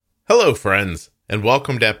Hello, friends, and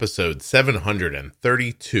welcome to episode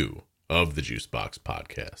 732 of the Juicebox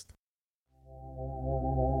Podcast.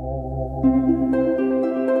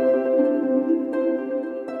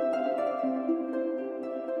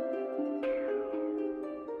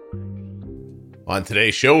 On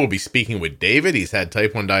today's show, we'll be speaking with David. He's had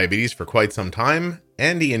type 1 diabetes for quite some time,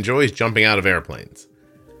 and he enjoys jumping out of airplanes.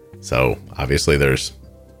 So, obviously, there's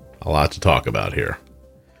a lot to talk about here.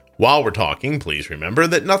 While we're talking, please remember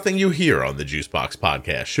that nothing you hear on the Juicebox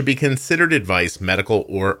Podcast should be considered advice, medical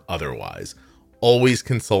or otherwise. Always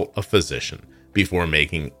consult a physician before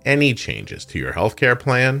making any changes to your healthcare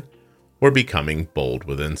plan or becoming bold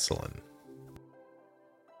with insulin.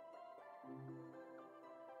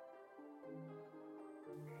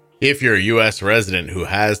 If you're a U.S. resident who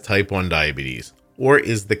has type 1 diabetes or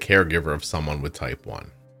is the caregiver of someone with type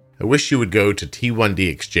 1, I wish you would go to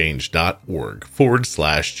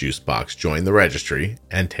t1dexchange.org/juicebox, join the registry,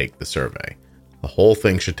 and take the survey. The whole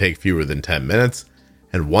thing should take fewer than 10 minutes,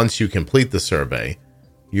 and once you complete the survey,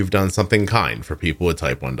 you've done something kind for people with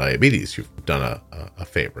type 1 diabetes. You've done a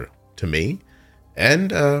favor to me,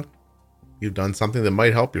 and you've done something that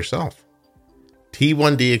might help yourself.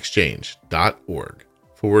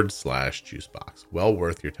 t1dexchange.org/juicebox. Well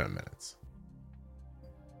worth your 10 minutes.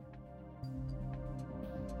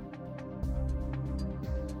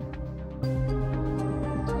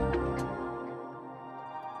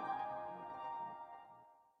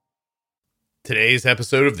 Today's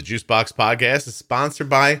episode of the Juicebox Podcast is sponsored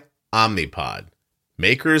by Omnipod,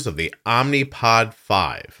 makers of the Omnipod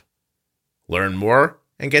 5. Learn more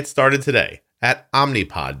and get started today at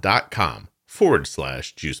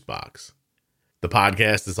omnipod.com/juicebox. The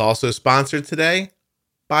podcast is also sponsored today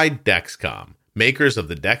by Dexcom, makers of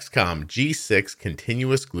the Dexcom G6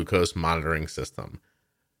 continuous glucose monitoring system.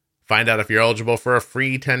 Find out if you're eligible for a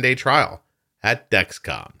free 10-day trial at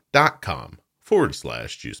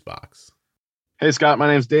dexcom.com/juicebox. Hey, Scott, my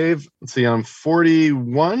name's Dave. Let's see, I'm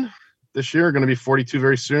 41 this year, going to be 42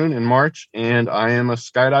 very soon in March, and I am a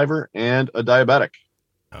skydiver and a diabetic.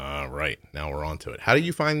 All right, now we're on to it. How do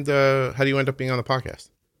you end up being on the podcast?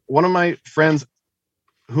 One of my friends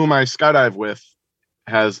whom I skydive with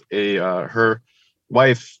has her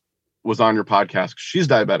wife was on your podcast. She's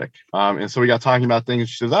diabetic. And so we got talking about things.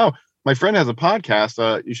 She says, "Oh, my friend has a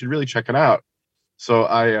podcast. You should really check it out." So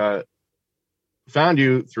I found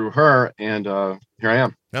you through her, and here I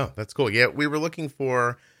am. Oh, that's cool. Yeah,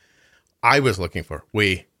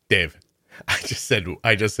 Dave. I just said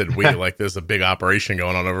we like there's a big operation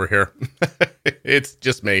going on over here. It's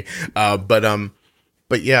just me. But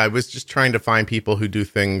yeah, I was just trying to find people who do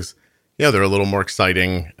things, they're a little more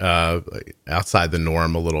exciting, outside the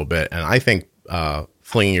norm a little bit. And I think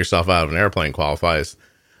flinging yourself out of an airplane qualifies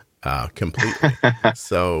completely.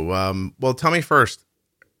 So, well, tell me first,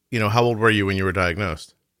 how old were you when you were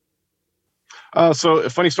diagnosed? So a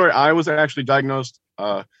funny story. I was actually diagnosed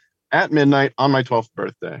at midnight on my 12th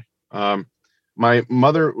birthday. My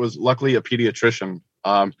mother was luckily a pediatrician.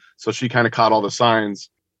 So she kind of caught all the signs.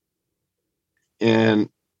 And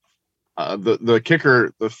the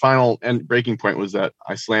kicker, the final end breaking point was that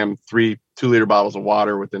I slammed 3 2-liter bottles of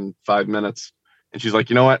water within 5 minutes. And she's like,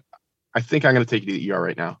 "You know what? I think I'm going to take you to the ER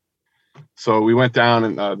right now." So we went down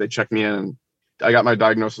and they checked me in, and I got my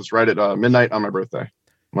diagnosis right at midnight on my birthday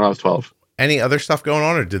when I was 12. Any other stuff going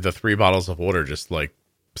on, or did the 3 bottles of water just like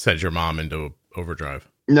send your mom into overdrive?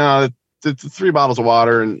 No, the 3 bottles of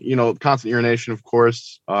water and, constant urination, of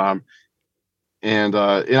course. And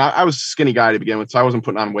I was a skinny guy to begin with, so I wasn't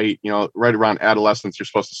putting on weight. Right around adolescence, you're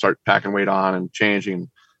supposed to start packing weight on and changing.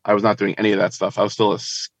 I was not doing any of that stuff. I was still a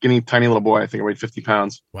skinny, tiny little boy. I think I weighed 50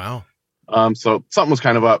 pounds. Wow. So something was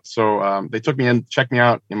kind of up. So they took me in, checked me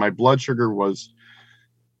out, and my blood sugar was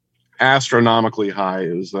astronomically high.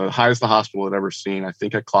 It was the highest the hospital had ever seen. I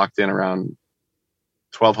think I clocked in around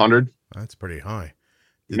 1,200. That's pretty high.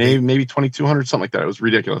 Maybe 2,200, something like that. It was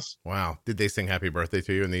ridiculous. Wow. Did they sing happy birthday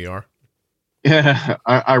to you in the ER? Yeah,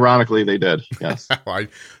 ironically, they did. Yes.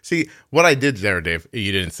 See, what I did there, Dave,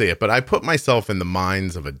 you didn't see it, but I put myself in the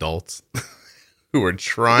minds of adults who are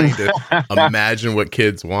trying to imagine what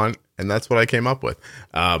kids want, and that's what I came up with.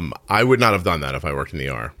 I would not have done that if I worked in the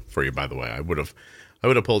ER for you, by the way. I would have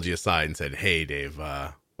pulled you aside and said, "Hey, Dave,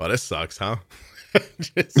 well, this sucks, huh?"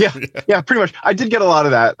 Yeah, pretty much. I did get a lot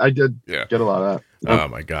of that. Get a lot of that. Oh,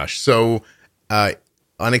 my gosh. So,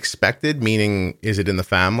 unexpected, meaning is it in the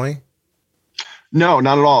family? No,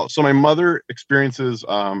 not at all. So my mother experiences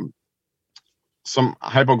some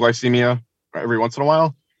hypoglycemia every once in a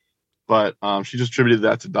while, but she just attributed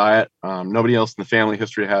that to diet. Nobody else in the family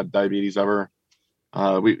history had diabetes ever.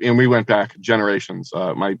 We went back generations.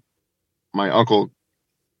 My uncle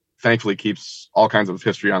thankfully keeps all kinds of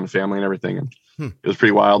history on the family and everything. And Hmm. it was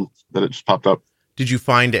pretty wild that it just popped up. Did you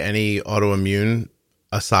find any autoimmune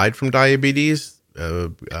aside from diabetes,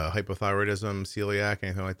 hypothyroidism, celiac,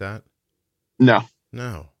 anything like that? No,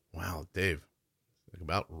 No. Wow, Dave.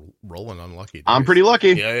 About rolling unlucky days. I'm pretty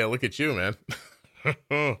lucky. Yeah, look at you, man.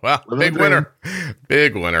 Wow, Living big the dream. winner.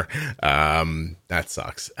 Big winner. That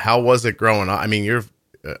sucks. How was it growing up? I mean,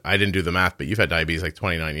 I didn't do the math, but you've had diabetes like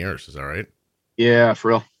 29 years. Is that right? Yeah, for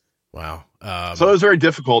real. Wow. So it was very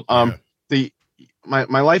difficult. Yeah.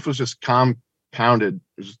 My life was just compounded.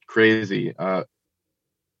 It was crazy.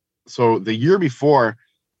 So the year before,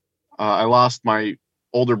 I lost my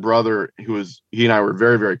older brother, he and I were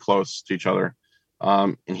very, very close to each other.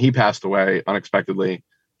 And he passed away unexpectedly.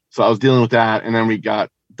 So I was dealing with that. And then we got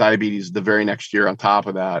diabetes the very next year on top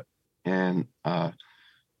of that. And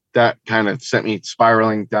that kind of sent me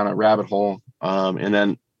spiraling down a rabbit hole. And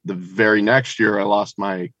then the very next year, I lost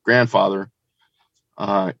my grandfather.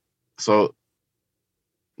 So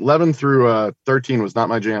 11 through 13 was not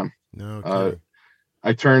my jam. No kidding.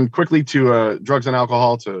 I turned quickly to drugs and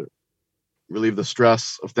alcohol to relieve the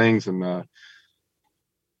stress of things. And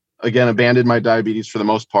again, abandoned my diabetes for the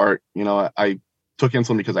most part. You know, I took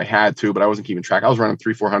insulin because I had to, but I wasn't keeping track. I was running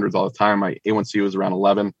 300-400s all the time. My A1C was around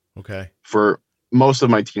 11 Okay. for most of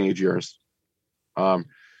my teenage years. And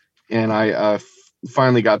I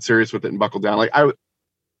finally got serious with it and buckled down.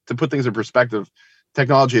 To put things in perspective,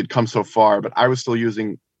 technology had come so far, but I was still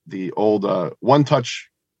using the old one-touch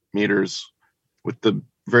meters with the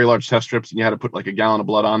very large test strips, and you had to put like a gallon of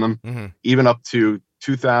blood on them, Mm-hmm. even up to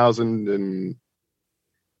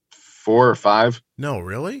 2004 or 5. No,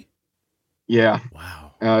 really? Yeah.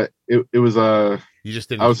 Wow. It was You just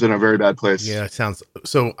didn't. I was in a very bad place. Yeah, it sounds.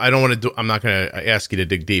 So I don't want to do. I'm not going to ask you to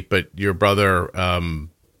dig deep, but your brother,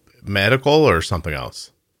 medical or something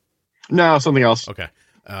else? No, something else. Okay.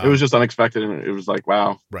 It was just unexpected, and it was like,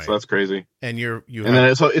 wow. Right. So that's crazy. And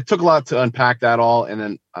So it took a lot to unpack that all, and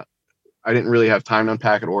then I didn't really have time to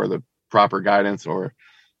unpack it or the proper guidance or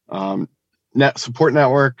support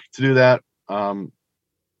network to do that. And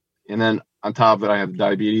then on top of it, I had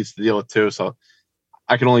diabetes to deal with too. So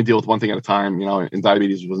I could only deal with one thing at a time, you know, and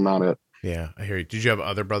diabetes was not it. Yeah, I hear you. Did you have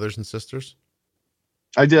other brothers and sisters?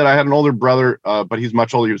 I did. I had an older brother, but he's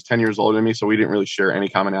much older. He was 10 years older than me. So we didn't really share any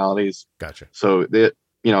commonalities. Gotcha. So it,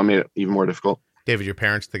 made it even more difficult. David, your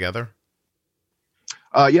parents together?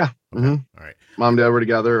 Yeah. Okay. Mm-hmm. All right. Mom and dad were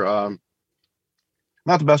together.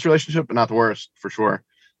 Not the best relationship, but not the worst for sure.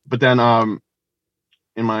 But then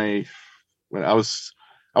when I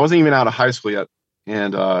wasn't even out of high school yet,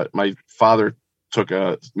 and my father he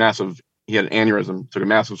had an aneurysm, took a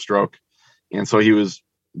massive stroke, and so he was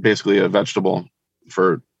basically a vegetable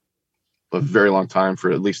for a very long time,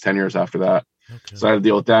 for at least 10 years after that. Okay. So I had to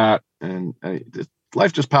deal with that, and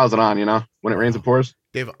life just piles it on, you know. When it rains, it pours.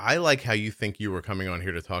 Dave, I like how you think you were coming on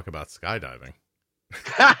here to talk about skydiving.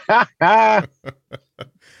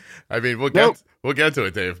 I mean, we'll get to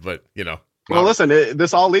it, Dave, but you know. Well, listen,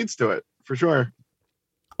 this all leads to it for sure.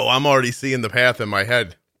 Oh, I'm already seeing the path in my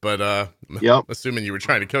head, but Yep. assuming you were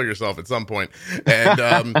trying to kill yourself at some point.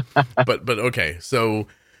 And but okay, so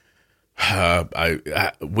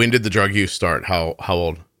when did the drug use start? How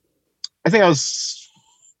old? I think I was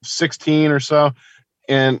 16 or so,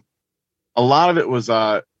 and a lot of it was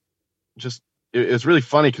just it's really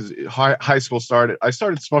funny because high school started. I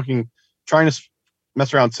started smoking, trying to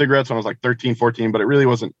mess around with cigarettes when I was like 13, 14, but it really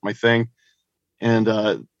wasn't my thing. And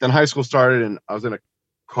then high school started, and I was in a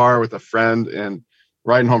car with a friend and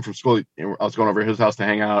riding home from school. I was going over to his house to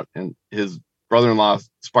hang out, and his brother-in-law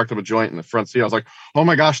sparked up a joint in the front seat. I was like, oh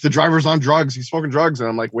my gosh, the driver's on drugs. He's smoking drugs. And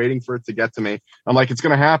I'm like waiting for it to get to me. I'm like, it's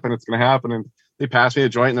going to happen. It's going to happen. And they passed me a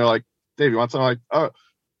joint, and they're like, Dave, you want something? I'm like, oh,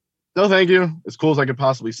 no, thank you. As cool as I could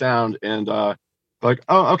possibly sound. And like,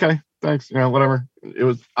 oh, okay, thanks. You know, whatever. It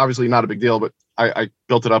was obviously not a big deal, but I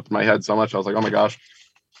built it up in my head so much. I was like, oh my gosh.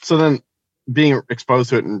 So then being exposed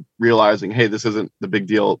to it and realizing, hey, this isn't the big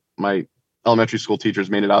deal my elementary school teachers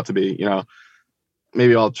made it out to be, you know,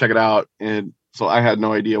 maybe I'll check it out. And so I had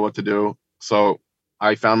no idea what to do. So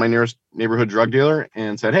I found my nearest neighborhood drug dealer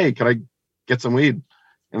and said, hey, could I get some weed?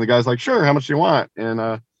 And the guy's like, sure, how much do you want? And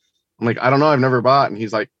I'm like, I don't know, I've never bought. And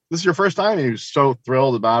he's like, this is your first time? And he was so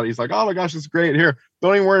thrilled about it. He's like, oh my gosh, this is great. Here,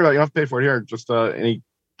 don't even worry about it. You don't have to pay for it. Here, just and he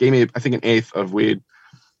gave me, I think, an eighth of weed.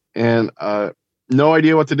 And no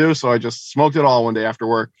idea what to do. So I just smoked it all one day after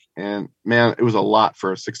work. And man, it was a lot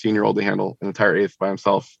for a 16-year-old to handle an entire eighth by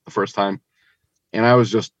himself the first time. And I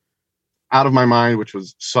was just out of my mind, which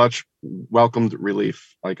was such welcomed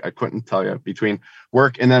relief. Like I couldn't tell you, between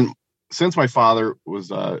work and then since my father was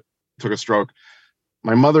took a stroke,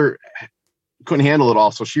 my mother couldn't handle it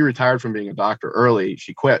all. So she retired from being a doctor early.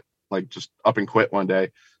 She quit, like just up and quit one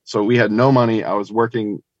day. So we had no money. I was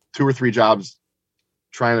working 2 or 3 jobs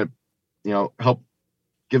trying to, help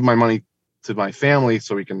give my money to my family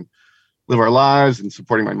so we can live our lives, and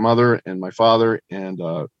supporting my mother and my father, and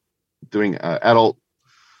doing adult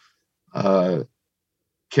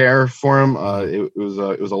care for him. It was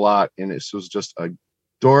a lot, and it was just a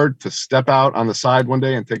door to step out on the side one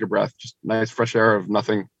day and take a breath, just nice fresh air of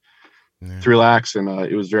nothing, to relax. And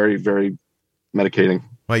it was very, very medicating.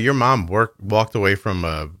 Well, your mom walked away from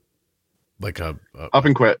up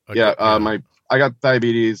and quit. I got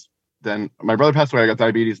diabetes. Then my brother passed away. I got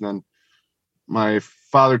diabetes, and then my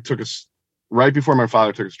father right before my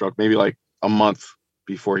father took a stroke, maybe like a month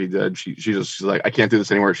before he did. She's like, I can't do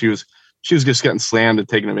this anymore. She was just getting slammed and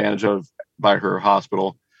taken advantage of by her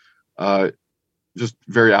hospital, just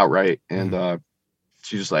very outright. And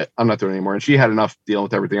she's just like, I'm not doing it anymore. And she had enough dealing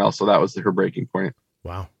with everything else, so that was her breaking point.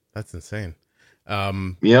 Wow, that's insane.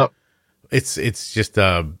 Yep. It's just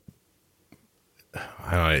I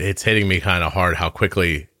don't know, it's hitting me kind of hard how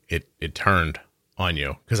quickly it turned on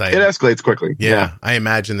you, because it escalates quickly. Yeah, I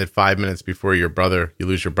imagine that 5 minutes before you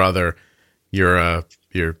lose your brother, you're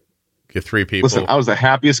 3 people. Listen, I was the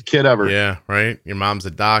happiest kid ever. Yeah, right. Your mom's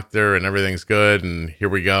a doctor and everything's good, and here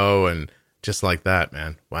we go, and just like that,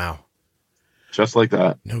 man. Wow, just like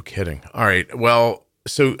that. No kidding. All right, well,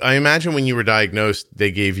 so I imagine when you were diagnosed,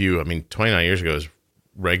 they gave you, 29 years ago, is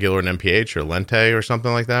regular and NPH or Lente or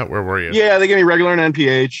something like that. Where were you? Yeah, they gave me regular and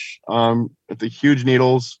NPH at the huge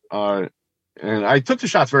needles. And I took the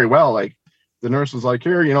shots very well. Like, the nurse was like,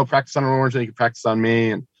 here, practice on an orange, and you can practice on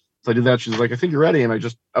me. And so I did that. She was like, I think you're ready. And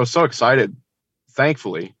I was so excited,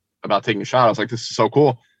 thankfully, about taking a shot. I was like, this is so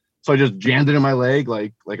cool. So I just jammed it in my leg,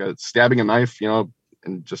 like a stabbing a knife, and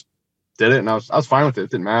just did it. And I was fine with it.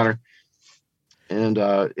 It didn't matter. And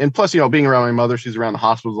plus, being around my mother, she's around the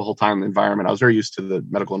hospitals the whole time, the environment. I was very used to the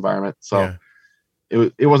medical environment. So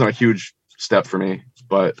it wasn't a huge step for me.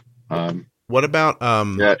 But what about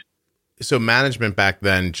so management back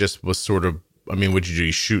then just was sort of, would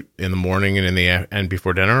you shoot in the morning and and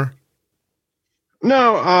before dinner?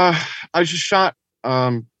 No, I just shot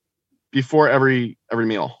before every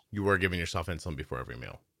meal. You were giving yourself insulin before every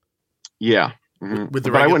meal. Yeah. Mm-hmm.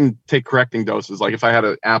 But I wouldn't take correcting doses. Like, if I had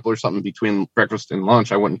an apple or something between breakfast and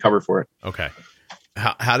lunch, I wouldn't cover for it. Okay.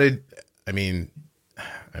 How did,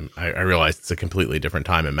 I realize it's a completely different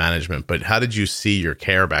time in management, but how did you see your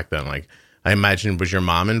care back then? Like, I imagine, was your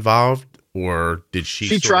mom involved, or did she?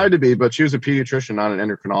 She tried to be, but she was a pediatrician, not an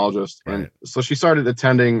endocrinologist. Right. And so she started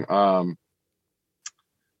attending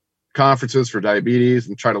conferences for diabetes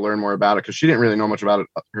and try to learn more about it, because she didn't really know much about it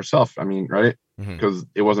herself. Right? Because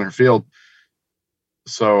it wasn't her field.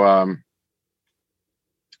 So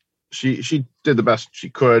she did the best she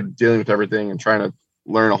could, dealing with everything and trying to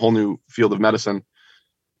learn a whole new field of medicine,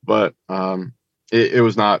 but it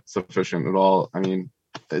was not sufficient at all. And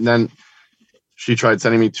then she tried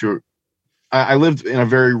sending me to, I lived in a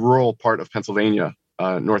very rural part of Pennsylvania,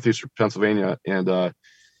 northeastern Pennsylvania, and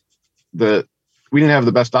we didn't have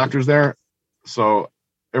the best doctors there, so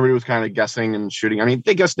everybody was kind of guessing and shooting.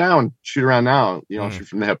 They guess now and shoot around now, shoot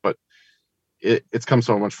from the hip, but it's come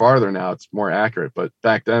so much farther now. It's more accurate. But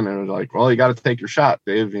back then it was like, well, you got to take your shot,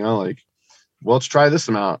 Dave. Well, let's try this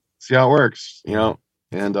amount, see how it works.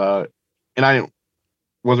 And I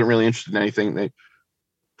wasn't really interested in anything.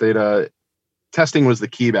 Testing was the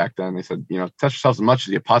key back then. They said, test yourself as much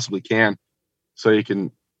as you possibly can, so you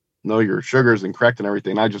can know your sugars and correct and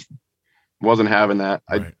everything. I just wasn't having that.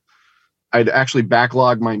 Right. I'd actually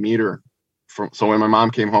backlog my meter so when my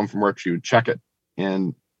mom came home from work, she would check it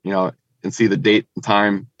and see the date and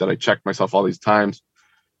time that I checked myself all these times.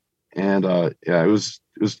 And it was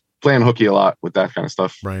playing hooky a lot with that kind of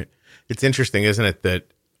stuff. Right. It's interesting, isn't it, that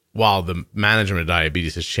while the management of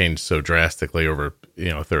diabetes has changed so drastically over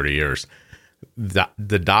 30 years,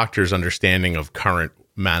 the doctor's understanding of current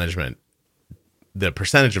management, the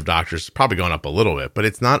percentage of doctors is probably going up a little bit, but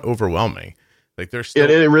it's not overwhelming. Like, there's still,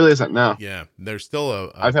 it really isn't now. Yeah, there's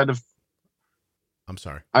still I've had to. I'm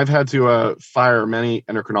sorry. I've had to fire many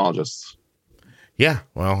endocrinologists. Yeah,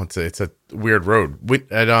 well, it's a weird road.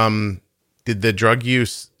 Did the drug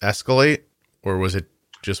use escalate, or was it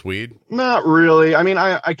just weed? Not really.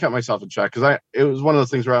 I kept myself in check, because it was one of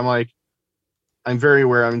those things where I'm like, I'm very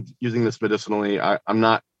aware I'm using this medicinally. I'm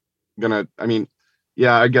not gonna.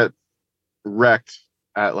 I get wrecked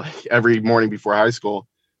at like every morning before high school,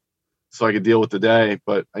 so I could deal with the day.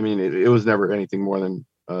 But it was never anything more than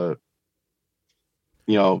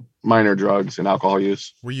minor drugs and alcohol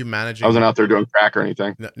use. Were you managing? I wasn't out there doing crack or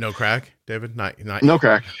anything. No crack, David? Not no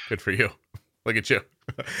crack. Good for you. Look at you.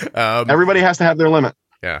 Everybody has to have their limit.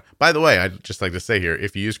 Yeah. By the way, I'd just like to say here,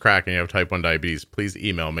 if you use crack and you have type 1 diabetes, please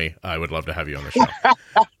email me. I would love to have you on the show.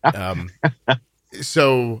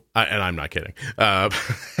 And I'm not kidding.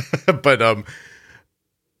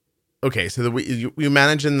 Okay. So are you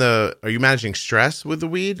managing stress with the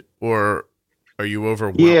weed, or are you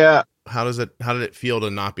overwhelmed? Yeah. How did it feel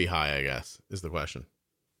to not be high, I guess, is the question.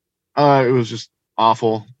 It was just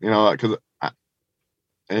awful, because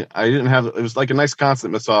I didn't have, it was like a nice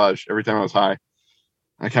constant massage every time I was high.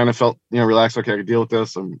 I kind of felt, relaxed. Okay, I could deal with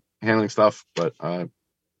this. I'm handling stuff. But other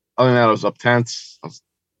than that, I was up tense. I was,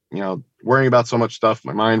 worrying about so much stuff.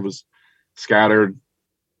 My mind was scattered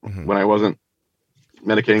when I wasn't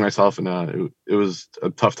medicating myself. And it was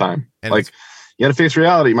a tough time. And like, you had to face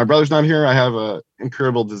reality. My brother's not here. I have a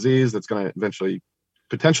incurable disease that's going to eventually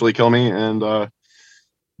potentially kill me. And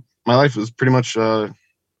my life is pretty much bottom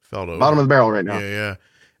of the barrel right now. Yeah.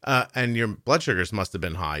 And your blood sugars must have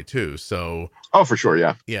been high too. So, for sure.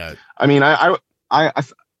 Yeah. Yeah. I mean, I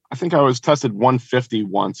think I was tested 150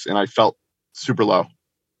 once and I felt super low.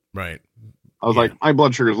 Right. I was like, my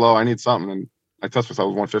blood sugar is low. I need something. And I tested myself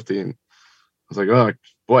with 150 and I was like, oh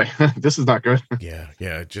boy, this is not good. Yeah.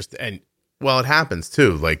 It happens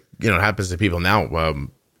too. Like, it happens to people now.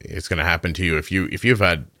 It's going to happen to you. If you've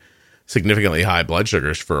had significantly high blood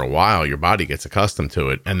sugars for a while, your body gets accustomed to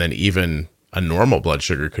it. And then even a normal blood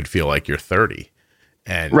sugar could feel like you're 30.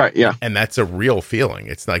 And right, yeah. And that's a real feeling.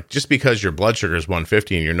 It's like, just because your blood sugar is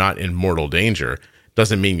 150 and you're not in mortal danger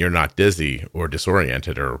doesn't mean you're not dizzy or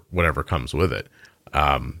disoriented or whatever comes with it.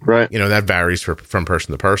 Right. That varies from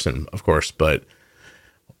person to person, of course, but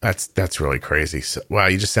that's really crazy. So, wow.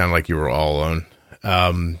 You just sound like you were all alone.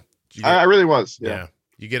 I really was. Yeah.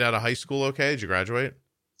 You get out of high school. Okay. Did you graduate?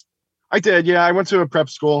 I did. Yeah. I went to a prep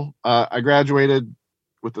school. I graduated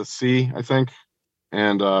with a C, I think.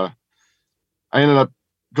 And I ended up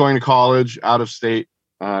going to college out of state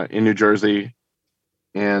in New Jersey.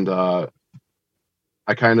 And I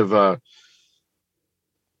kind of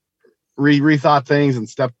rethought things and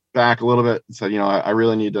stepped back a little bit and said, I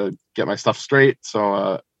really need to get my stuff straight.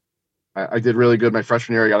 So I did really good my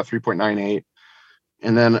freshman year. I got a 3.98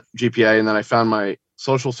 and then GPA. And then I found my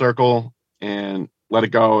social circle and let it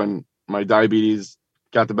go. And my diabetes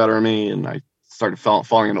got the better of me. And I started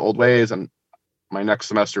falling into old ways. And my next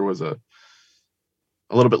semester was a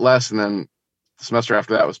little bit less. And then the semester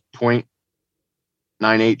after that was 0.98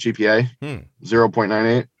 GPA,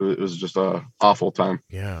 0.98. It was just a awful time.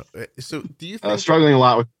 Yeah. So do you think struggling a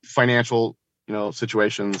lot with financial,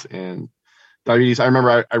 situations and diabetes? I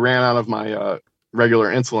remember I ran out of my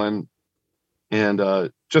regular insulin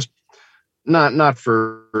and just not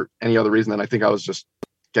for any other reason than I think I was just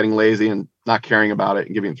getting lazy and not caring about it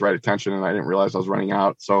and giving it the right attention. And I didn't realize I was running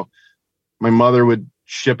out. So my mother would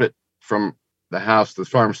ship it from the house to the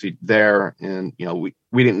pharmacy there. And,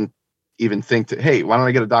 we didn't even think hey, why don't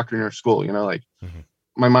I get a doctor in our school?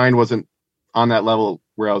 My mind wasn't on that level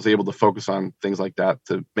where I was able to focus on things like that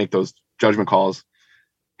to make those judgment calls.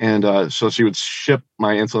 And so she would ship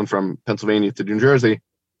my insulin from Pennsylvania to New Jersey.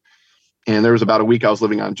 And there was about a week I was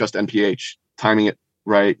living on just NPH, timing it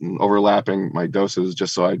right and overlapping my doses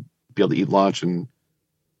just so I'd be able to eat lunch and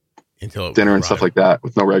dinner and stuff like that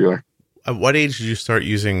with no regular. At what age did you start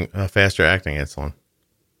using faster acting insulin?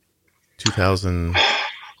 2000.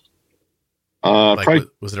 Probably,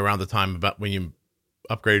 was it around the time about when you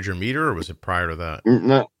upgraded your meter, or was it prior to that?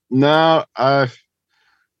 No. I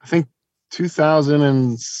think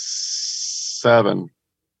 2007.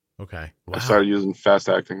 Okay. Wow. I started using fast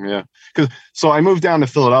acting. Yeah. So I moved down to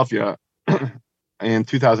Philadelphia in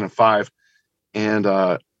 2005 and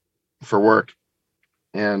for work.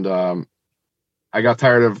 And I got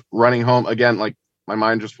tired of running home again. Like my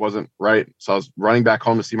mind just wasn't right. So I was running back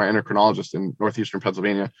home to see my endocrinologist in northeastern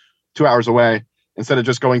Pennsylvania, 2 hours away, instead of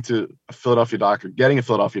just going to a Philadelphia doctor, getting a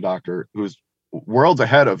Philadelphia doctor who's worlds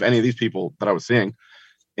ahead of any of these people that I was seeing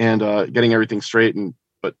and getting everything straight.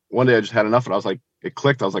 But one day I just had enough and I was like, it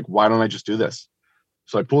clicked. I was like, why don't I just do this?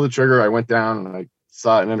 So I pulled the trigger. I went down and I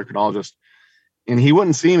saw an endocrinologist and he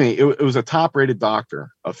wouldn't see me. It was a top rated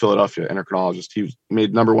doctor, a Philadelphia endocrinologist. He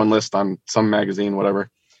made #1 list on some magazine, whatever.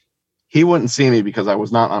 He wouldn't see me because I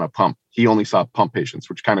was not on a pump. He only saw pump patients,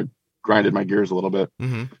 which kind of grinded my gears a little bit.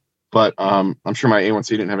 Mm-hmm. But I'm sure my A1C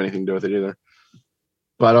didn't have anything to do with it either.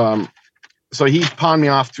 But so he pawned me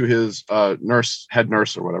off to his head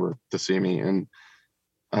nurse or whatever to see me. And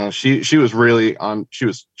she was really she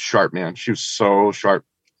was sharp, man. She was so sharp.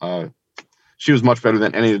 She was much better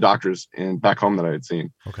than any of the doctors back home that I had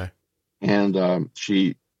seen. Okay. And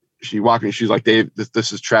she walked me. She's like, Dave,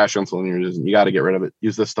 this is trash insulin. You got to get rid of it.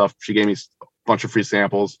 Use this stuff. She gave me a bunch of free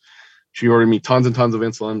samples. She ordered me tons and tons of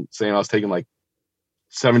insulin, saying I was taking like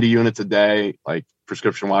 70 units a day, like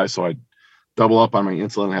prescription wise. So I'd double up on my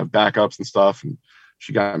insulin and have backups and stuff. And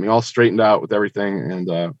she got me all straightened out with everything.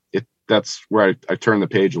 And that's where I turned the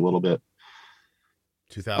page a little bit.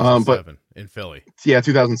 2007 in Philly. Yeah,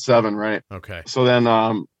 2007, right? Okay. So then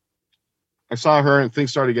I saw her and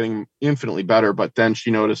things started getting infinitely better. But then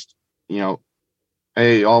she noticed,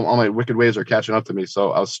 hey, all my wicked ways are catching up to me.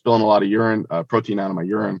 So I was spilling a lot of urine, protein out of my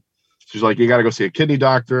urine. She's like, you got to go see a kidney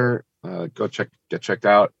doctor, get checked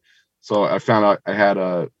out. So I found out I had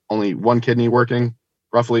only one kidney working,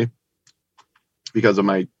 roughly, because of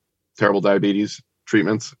my terrible diabetes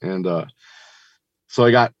treatments. And so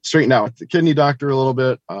I got straightened out with the kidney doctor a little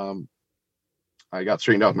bit. I got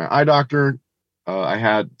straightened out with my eye doctor. I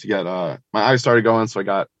had to get my eyes started going, so I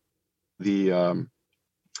got the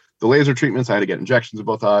laser treatments. I had to get injections in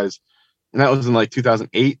both eyes, and that was in like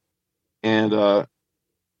 2008. And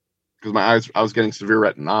because my eyes, I was getting severe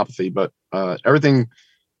retinopathy, but everything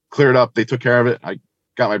cleared up. They took care of it. I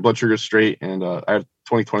got my blood sugar straight, and I have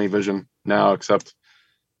 20/20 vision now. Except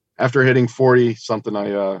after hitting 40 something,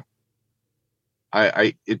 it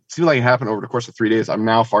seemed like it happened over the course of 3 days. I'm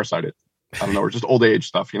now farsighted. I don't know, it's just old age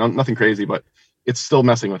stuff, nothing crazy, but it's still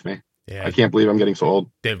messing with me. Yeah. I can't believe I'm getting so old.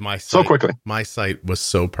 Dave, so quickly. My sight was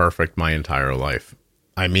so perfect my entire life.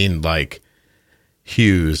 I mean, like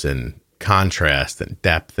hues and contrast and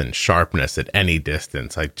depth and sharpness at any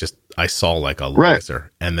distance. I saw like a laser. Right.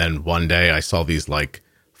 And then one day I saw these like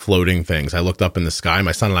floating things. I looked up in the sky.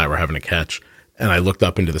 My son and I were having a catch, and I looked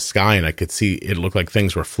up into the sky and I could see it looked like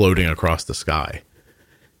things were floating across the sky.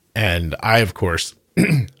 And I, of course,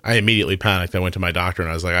 I immediately panicked. I went to my doctor and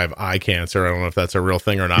I was like, I have eye cancer. I don't know if that's a real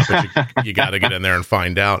thing or not, but you got to get in there and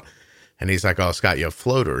find out. And he's like, oh, Scott, you have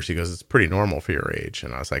floaters. He goes, it's pretty normal for your age.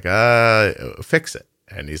 And I was like, fix it.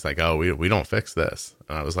 And he's like, oh, we don't fix this.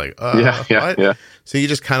 And I was like, what? So you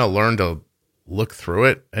just kind of learn to look through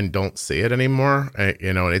it and don't see it anymore. And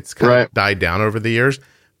it's kind of died down over the years.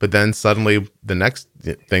 But then suddenly the next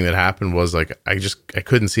thing that happened was like, I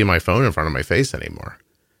couldn't see my phone in front of my face anymore.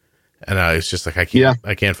 And I was just like, I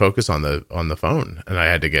can't focus on the phone. And I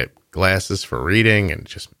had to get glasses for reading,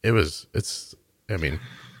 and it's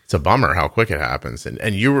a bummer how quick it happens.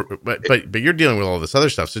 And you were, but you're dealing with all this other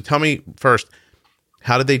stuff. So tell me first,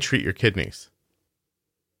 how did they treat your kidneys?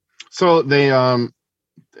 So they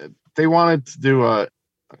wanted to do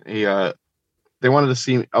they wanted to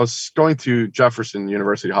see, I was going to Jefferson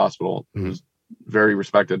University Hospital, who's very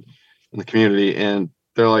respected in the community. And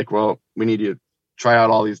they're like, well, we need you to try out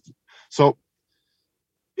all these. So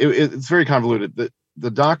it's very convoluted.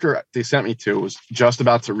 The doctor they sent me to was just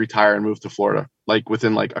about to retire and move to Florida, like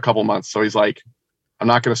within like a couple months. So he's like, I'm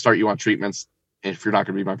not going to start you on treatments if you're not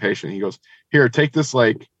going to be my patient. He goes, here, take this.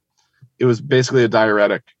 Like, it was basically a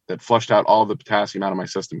diuretic that flushed out all the potassium out of my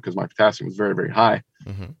system because my potassium was very, very high.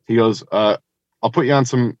 Mm-hmm. He goes, I'll put you on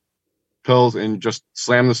some pills and just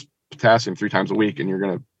slam this potassium 3 times a week, and you're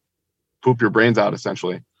going to poop your brains out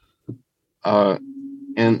essentially.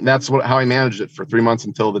 And that's how I managed it for 3 months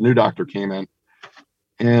until the new doctor came in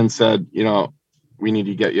and said, we need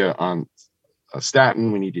to get you on a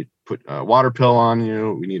statin. We need to put a water pill on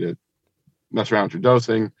you. We need to mess around with your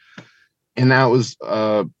dosing. And that was,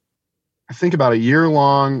 I think, about a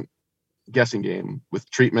year-long guessing game with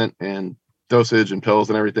treatment and dosage and pills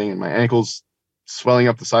and everything. And my ankles swelling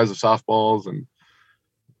up the size of softballs and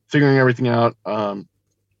figuring everything out.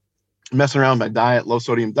 Messing around with my diet, low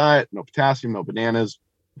sodium diet, no potassium, no bananas,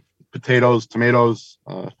 potatoes, tomatoes.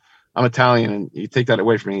 I'm Italian, and you take that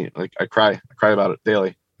away from me, like I cry about it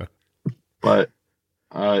daily. But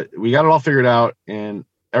we got it all figured out, and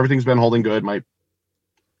everything's been holding good. My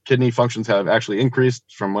kidney functions have actually increased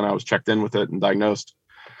from when I was checked in with it and diagnosed.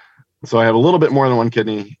 So I have a little bit more than one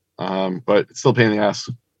kidney, but it's still a pain in the ass.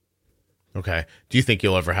 Okay. Do you think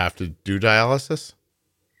you'll ever have to do dialysis?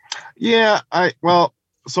 Yeah,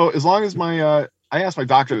 so as long as I asked my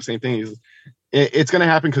doctor the same thing. It's going to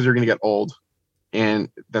happen because you're going to get old, and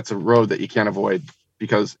that's a road that you can't avoid,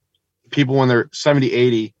 because people when they're 70,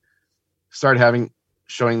 80 start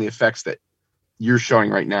showing the effects that you're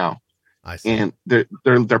showing right now. I see. And they're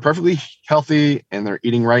perfectly healthy and they're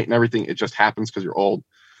eating right and everything. It just happens because you're old.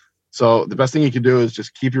 So the best thing you can do is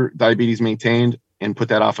just keep your diabetes maintained and put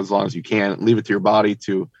that off as long as you can. Leave it to your body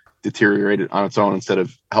to deteriorate it on its own instead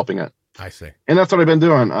of helping it. I see. And that's what I've been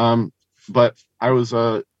doing. But I was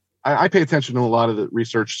I pay attention to a lot of the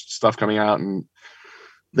research stuff coming out, and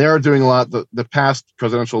they are doing a lot. The past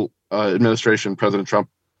presidential administration, President Trump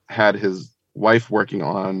had his wife working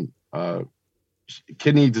on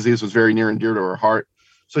kidney disease was very near and dear to her heart.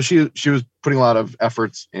 So she was putting a lot of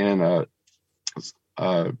efforts in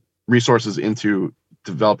resources into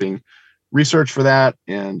developing research for that,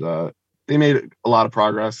 and they made a lot of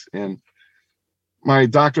progress. And my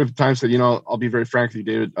doctor at the time said, I'll be very frank with you,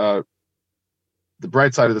 David. The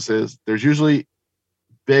bright side of this is there's usually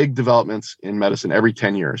big developments in medicine every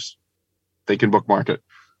 10 years. They can bookmark it.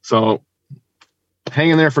 So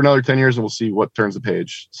hang in there for another 10 years and we'll see what turns the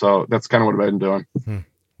page. So that's kind of what I've been doing.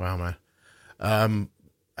 Wow, man.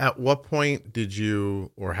 At what point did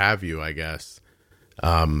you, or have you, I guess,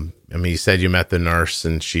 you said you met the nurse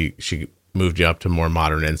and she moved you up to more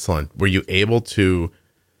modern insulin. Were you able to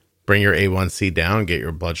bring your A1C down, get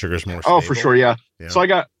your blood sugars more stable? Oh, for sure. Yeah. So I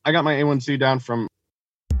got my A1C down from.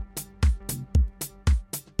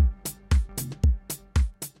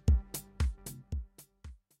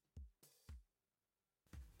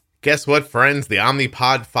 Guess what, friends? The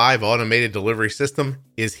Omnipod 5 automated delivery system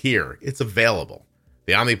is here. It's available.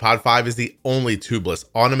 The Omnipod 5 is the only tubeless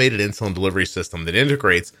automated insulin delivery system that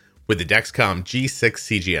integrates with the Dexcom G6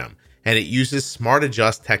 CGM, and it uses Smart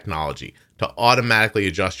Adjust technology to automatically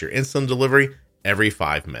adjust your insulin delivery every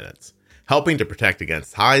 5 minutes, helping to protect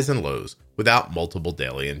against highs and lows without multiple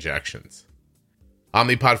daily injections.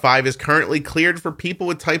 Omnipod 5 is currently cleared for people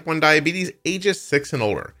with type 1 diabetes ages 6 and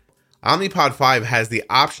older. Omnipod 5 has the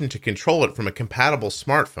option to control it from a compatible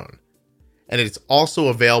smartphone. And it's also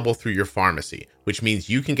available through your pharmacy, which means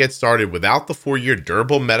you can get started without the 4-year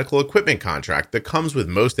durable medical equipment contract that comes with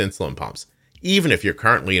most insulin pumps, even if you're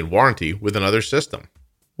currently in warranty with another system.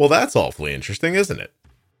 Well, that's awfully interesting, isn't it?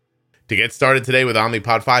 To get started today with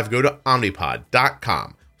Omnipod 5, go to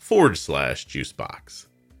omnipod.com/juicebox.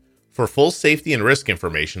 For full safety and risk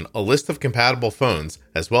information, a list of compatible phones,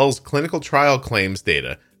 as well as clinical trial claims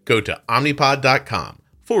data, go to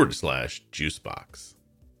omnipod.com/juicebox.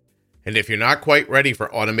 And if you're not quite ready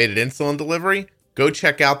for automated insulin delivery, go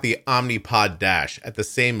check out the Omnipod Dash at the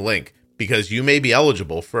same link, because you may be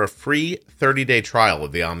eligible for a free 30-day trial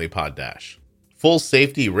of the Omnipod Dash. Full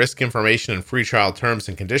safety, risk information, and free trial terms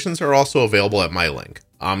and conditions are also available at my link,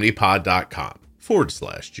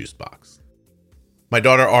 omnipod.com/juicebox. My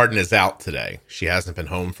daughter Arden is out today. She hasn't been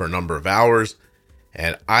home for a number of hours,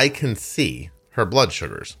 and I can see her blood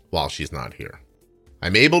sugars while she's not here.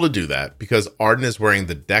 I'm able to do that because Arden is wearing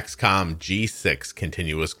the Dexcom G6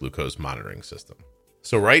 continuous glucose monitoring system.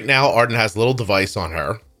 So right now, Arden has a little device on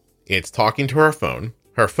her. It's talking to her phone.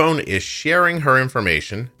 Her phone is sharing her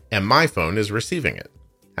information, and my phone is receiving it.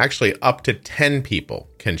 Actually, up to 10 people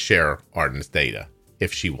can share Arden's data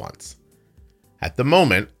if she wants. At the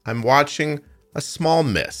moment, I'm watching a small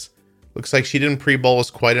miss. Looks like she didn't pre-bolus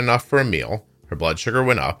quite enough for a meal. Her blood sugar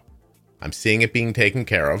went up. I'm seeing it being taken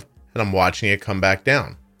care of, and I'm watching it come back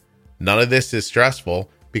down. None of this is stressful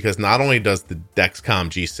because not only does the Dexcom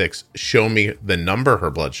G6 show me the number her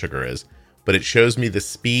blood sugar is, but it shows me the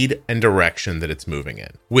speed and direction that it's moving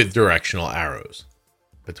in with directional arrows.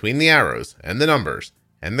 Between the arrows and the numbers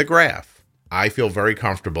and the graph, I feel very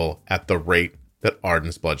comfortable at the rate that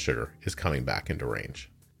Arden's blood sugar is coming back into range.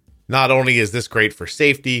 Not only is this great for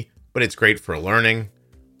safety, but it's great for learning.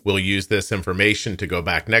 We'll use this information to go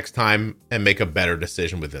back next time and make a better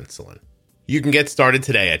decision with insulin. You can get started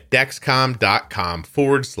today at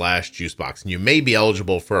dexcom.com/juicebox, and you may be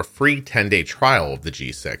eligible for a free 10-day trial of the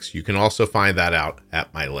G6. You can also find that out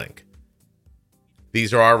at my link.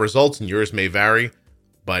 These are our results, and yours may vary,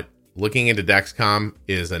 but looking into Dexcom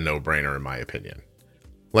is a no-brainer in my opinion.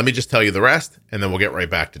 Let me just tell you the rest, and then we'll get right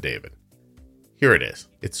back to David. Here it is.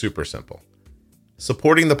 It's super simple.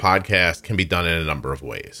 Supporting the podcast can be done in a number of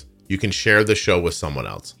ways. You can share the show with someone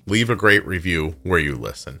else, leave a great review where you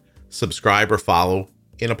listen, subscribe or follow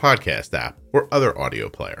in a podcast app or other audio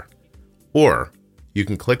player. Or you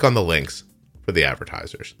can click on the links for the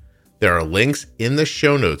advertisers. There are links in the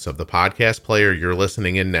show notes of the podcast player you're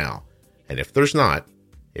listening in now. And if there's not,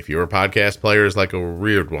 if your podcast player is like a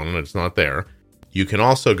weird one and it's not there, you can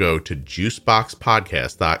also go to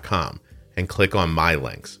juiceboxpodcast.com and click on my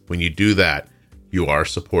links. When you do that, you are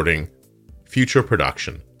supporting future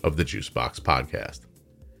production of the Juicebox podcast.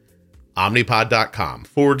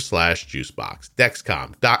 Omnipod.com/juicebox,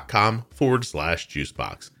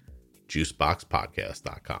 Dexcom.com/juicebox,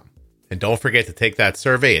 juiceboxpodcast.com. And don't forget to take that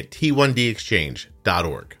survey at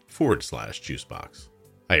t1dexchange.org/juicebox.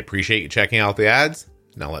 I appreciate you checking out the ads.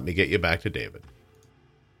 Now let me get you back to David.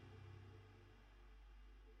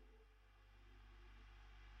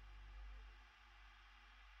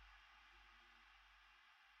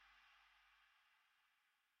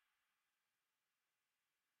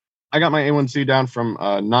 I got my A1C down from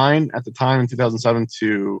 9 at the time in 2007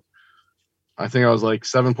 to, I think I was like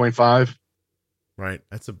 7.5. Right.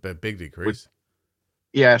 That's a big decrease.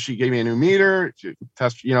 yeah, she gave me a new meter, she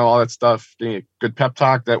test, all that stuff. Gave me a good pep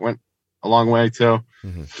talk that went a long way too.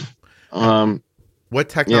 What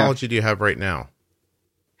technology do you have right now?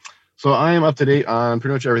 So I am up to date on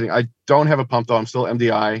pretty much everything. I don't have a pump though. I'm still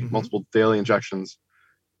MDI, multiple daily injections.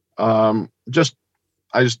 I just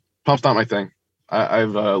pumped out my thing.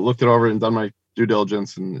 I've looked it over and done my due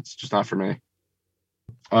diligence, and it's just not for me.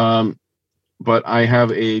 But I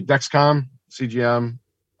have a Dexcom CGM,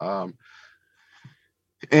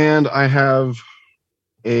 and I have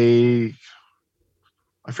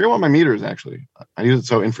I forget what my meter is actually. I use it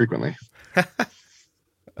so infrequently.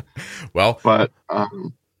 Well, but I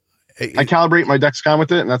calibrate my Dexcom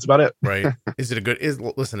with it, and that's about it. Right? Is it a good?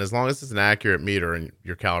 Listen, as long as it's an accurate meter and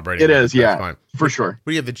you're calibrating, it is. Yeah, fine. For sure.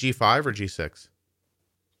 What do you have? The G5 or G6?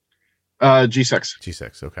 G6.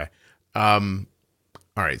 G6. Okay. All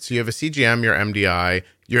right. So you have a CGM, your MDI,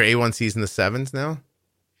 your A1C's in the 7s now.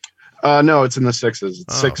 No, it's in the 6s.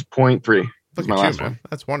 It's 6.3. Look my last one.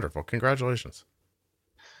 That's wonderful. Congratulations.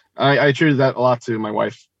 I attributed that a lot to my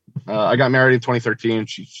wife. I got married in 2013.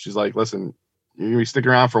 She's like, listen, you're gonna be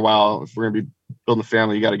sticking around for a while. If we're gonna be building a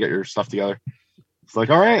family, you got to get your stuff together. It's like,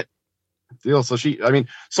 all right, deal. So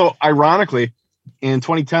so ironically, in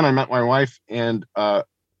 2010, I met my wife, and I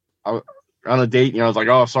was on a date. I was like,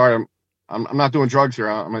 oh, sorry, I'm not doing drugs here.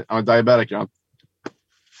 I'm a diabetic.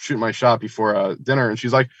 Shooting my shot before dinner, and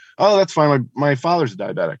she's like, oh, that's fine. My father's a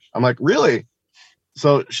diabetic. I'm like, really?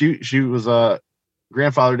 So she was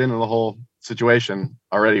grandfathered into the whole situation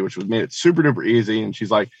already, which made it super duper easy. And she's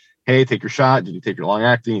like, hey, take your shot. Did you take your long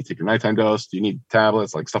acting? You take your nighttime dose? Do you need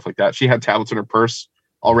tablets? Like stuff like that. She had tablets in her purse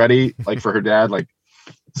already, like for her dad. Like,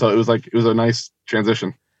 so it was a nice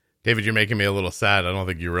transition. David, you're making me a little sad. I don't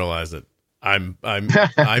think you realize it. I'm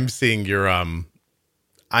seeing your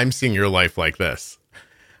life like this.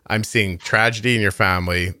 I'm seeing tragedy in your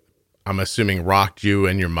family. I'm assuming rocked you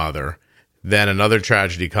and your mother. Then another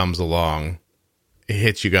tragedy comes along. It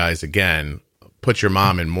hits you guys again, puts your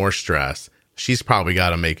mom in more stress. She's probably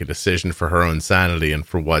got to make a decision for her own sanity and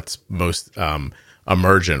for what's most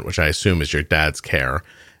emergent, which I assume is your dad's care.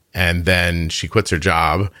 And then she quits her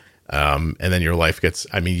job. And then your life gets,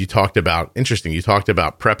 you talked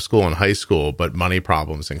about prep school and high school, but money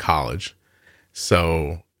problems in college.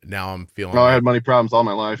 So now I'm feeling. I had money problems all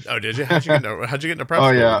my life. Oh, did you? How'd you get into prep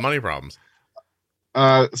school with money problems?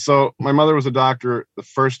 So my mother was a doctor the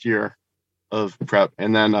first year of prep,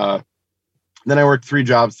 and then I worked 3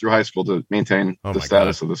 jobs through high school to maintain the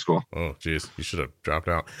status of the school. Oh, geez, you should have dropped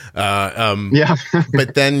out. Yeah.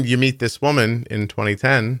 But then you meet this woman in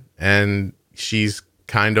 2010, and she's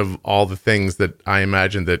kind of all the things that I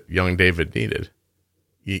imagined that young David needed.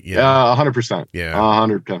 Yeah, 100%. Yeah,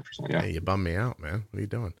 110%. Yeah. Hey, you bummed me out, man. What are you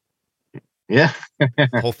doing? Yeah.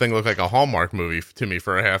 The whole thing looked like a Hallmark movie to me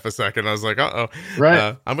for a half a second. I was like, uh-oh.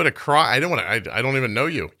 Right. I'm going to cry. I don't even know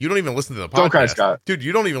you. You don't even listen to the podcast. Don't cry, Scott. Dude,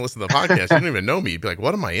 you don't even listen to the podcast. You don't even know me. You'd be like,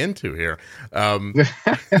 what am I into here?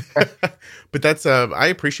 But that's, I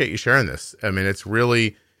appreciate you sharing this. It's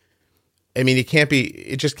really,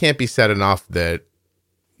 it just can't be said enough that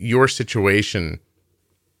your situation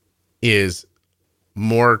is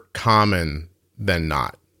more common than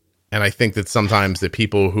not. And I think that sometimes the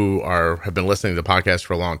people who have been listening to the podcast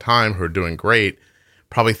for a long time, who are doing great,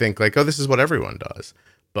 probably think like, oh, this is what everyone does.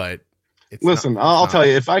 But I'll tell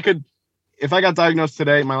you, if I got diagnosed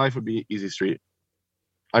today, my life would be easy street.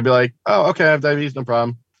 I'd be like, oh, okay, I have diabetes, no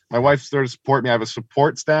problem. My wife's there to support me. I have a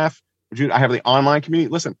support staff. I have the online community.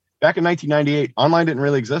 Listen, back in 1998, online didn't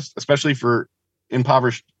really exist, especially for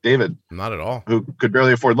impoverished David. Not at all. Who could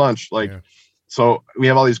barely afford lunch. So we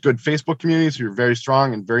have all these good Facebook communities who are very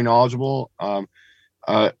strong and very knowledgeable.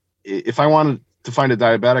 If I wanted to find a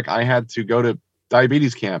diabetic, I had to go to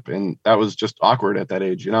diabetes camp, and that was just awkward at that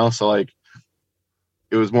age, So it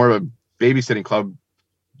was more of a babysitting club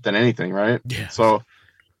than anything, right? Yeah. So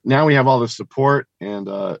now we have all this support, and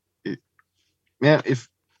if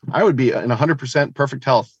I would be in 100% perfect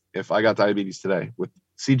health if I got diabetes today with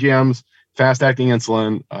CGMs, fast acting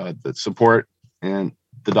insulin, the support, and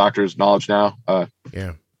the doctor's knowledge now.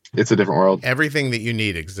 It's a different world. Everything that you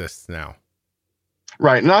need exists now.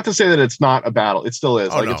 Right. Not to say that it's not a battle. It still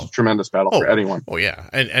is. It's a tremendous battle for anyone. Oh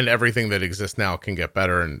yeah. And everything that exists now can get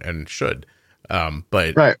better and should.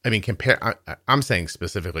 But right. I'm saying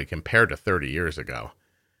specifically compared to 30 years ago.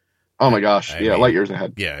 Oh my gosh. Light years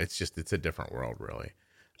ahead. Yeah. It's a different world really.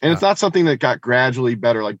 And it's not something that got gradually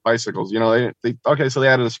better like bicycles. So they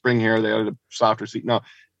added a spring here. They added a softer seat. No,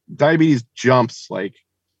 diabetes jumps like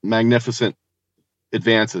magnificent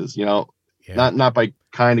advances, not by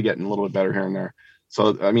kind of getting a little bit better here and there.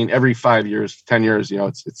 So, I mean, every 5 years, 10 years,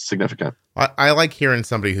 it's significant. I like hearing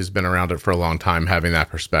somebody who's been around it for a long time having that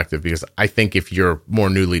perspective, because I think if you're more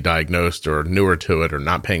newly diagnosed or newer to it or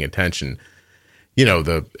not paying attention,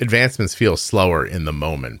 the advancements feel slower in the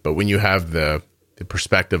moment. But when you have the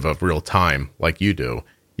perspective of real time, like you do,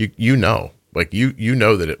 you know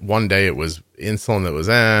that one day it was insulin that was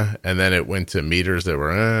and then it went to meters that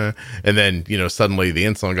were and then suddenly the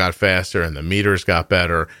insulin got faster and the meters got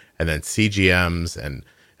better, and then CGMs, and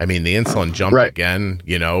I mean the insulin jumped again.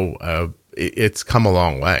 It's come a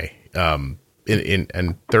long way. And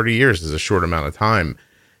 30 years is a short amount of time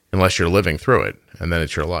unless you're living through it, and then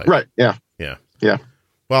it's your life. Right. Yeah.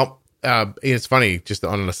 Well, it's funny, just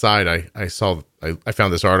on an aside, I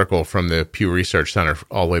found this article from the Pew Research Center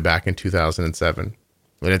all the way back in 2007.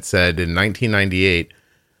 And it said in 1998,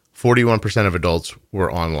 41% of adults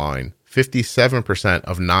were online. 57%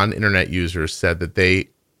 of non-internet users said that they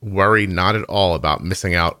worry not at all about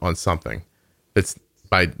missing out on something. It's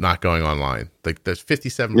by not going online. Like the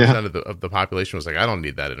 57% of the population was like, I don't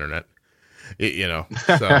need that internet.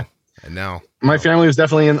 So and now my family was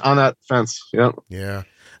definitely on that fence. Yep. Yeah.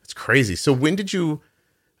 It's crazy. So when did you,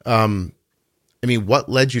 what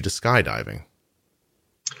led you to skydiving?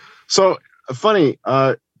 So funny.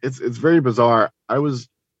 It's very bizarre. I was,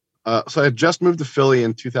 so I had just moved to Philly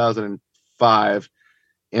in 2005,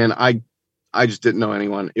 and I just didn't know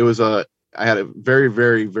anyone. I had a very,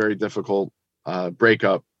 very, very difficult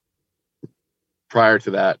breakup prior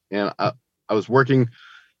to that. And I was working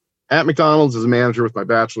at McDonald's as a manager with my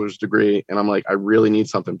bachelor's degree. And I'm like, I really need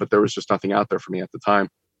something, but there was just nothing out there for me at the time.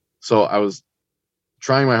 So I was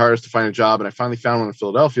trying my hardest to find a job, and I finally found one in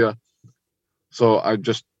Philadelphia. So I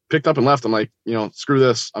just picked up and left. I'm like, screw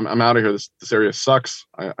this. I'm out of here. This area sucks.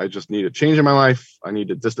 I just need a change in my life. I need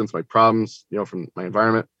to distance my problems, from my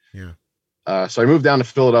environment. Yeah. So I moved down to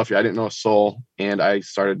Philadelphia. I didn't know a soul. And I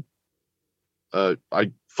started,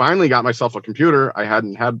 I finally got myself a computer. I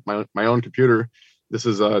hadn't had my own computer. This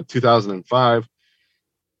is 2005.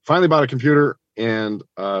 Finally bought a computer, and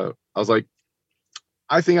I was like,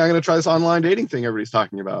 I think I'm going to try this online dating thing everybody's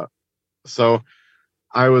talking about. So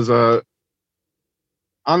I was on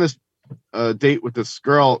this date with this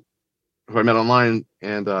girl who I met online,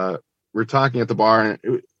 and we were talking at the bar,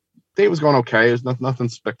 and date was going okay. It was nothing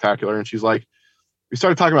spectacular. And she's like, we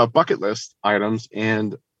started talking about bucket list items,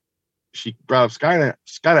 and she brought up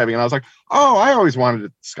skydiving, and I was like, oh, I always wanted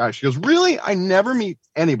to sky. She goes, really? I never meet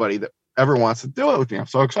anybody that ever wants to do it with me. I'm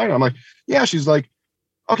so excited. I'm like, yeah. She's like,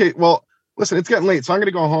 okay, well, listen, it's getting late, so I'm going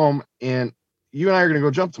to go home, and you and I are going to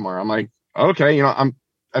go jump tomorrow. I'm like, okay. I'm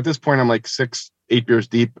at this point, I'm like 6-8 beers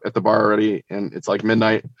deep at the bar already, and it's like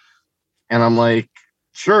midnight. And I'm like,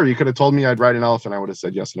 sure, you could have told me I'd ride an elephant. I would have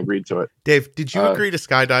said yes and agreed to it. Dave, did you agree to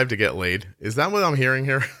skydive to get laid? Is that what I'm hearing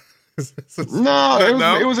here?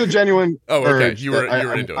 No, it was a genuine. Oh, okay. Urge. You were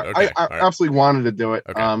into it. Okay. I absolutely wanted to do it.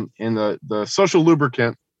 Okay. And the social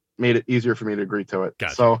lubricant made it easier for me to agree to it.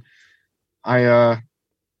 Gotcha. So I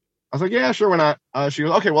was like, yeah, sure, why not? She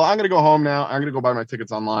goes, okay, well, I'm going to go home now. I'm going to go buy my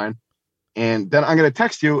tickets online, and then I'm going to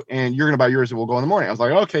text you, and you're going to buy yours, and we'll go in the morning. I was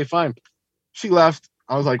like, okay, fine. She left.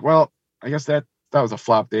 I was like, well, I guess that was a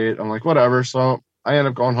flop date. I'm like, whatever. So I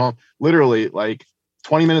ended up going home. Literally, like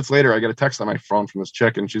 20 minutes later, I get a text on my phone from this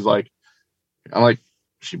chick, and she's like, I'm like,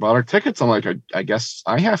 she bought her tickets. I'm like, I guess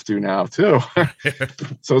I have to now too. So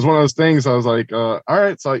it was one of those things. I was like, all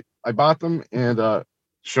right. So I bought them and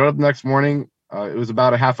showed up the next morning. It was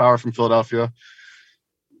about a half hour from Philadelphia.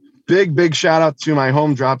 Big shout out to my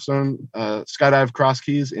home drop zone, Skydive Cross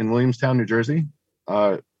Keys in Williamstown, New Jersey.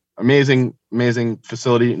 Amazing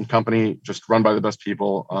facility and company, just run by the best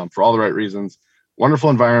people for all the right reasons.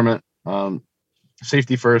 Wonderful environment,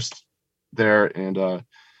 safety first there, and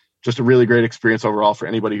just a really great experience overall for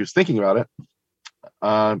anybody who's thinking about it.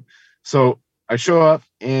 So I show up,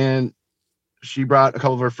 and she brought a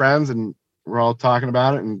couple of her friends, and we're all talking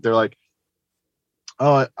about it, and they're like,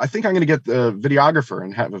 oh, I think I'm going to get the videographer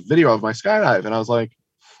and have a video of my skydive. And I was like,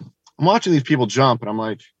 I'm watching these people jump, and I'm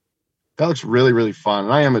like, that looks really, really fun.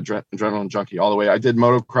 And I am an adrenaline junkie all the way. I did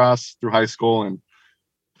motocross through high school and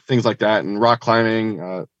things like that, and rock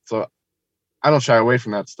climbing. So I don't shy away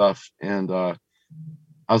from that stuff. And I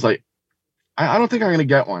was like, I don't think I'm going to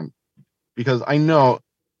get one, because I know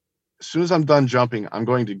as soon as I'm done jumping, I'm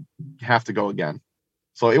going to have to go again.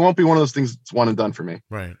 So it won't be one of those things that's one and done for me.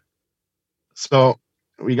 Right. So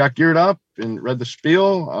we got geared up and read the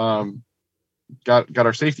spiel, got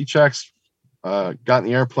our safety checks, got in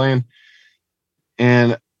the airplane.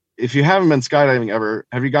 And if you haven't been skydiving ever,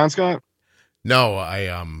 have you gone, Scott? No, I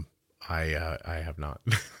have not.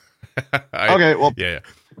 Okay. Well, yeah.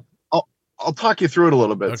 I'll talk you through it a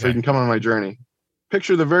little bit, Okay. so you can come on my journey.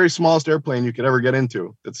 picture the very smallest airplane you could ever get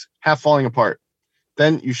into. That's half falling apart.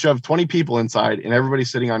 Then you shove 20 people inside and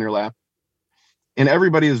everybody's sitting on your lap. And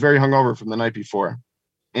everybody is very hungover from the night before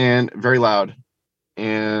and very loud.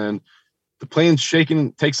 And the plane's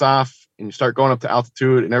shaking, takes off, and you start going up to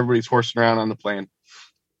altitude and everybody's horsing around on the plane.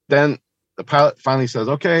 Then the pilot finally says,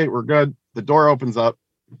 okay, we're good. The door opens up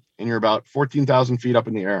and you're about 14,000 feet up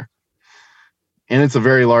in the air. And it's a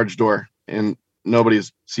very large door and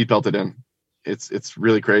nobody's seatbelted in. It's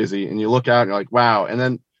really crazy. And you look out and you're like, wow. And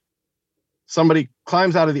then somebody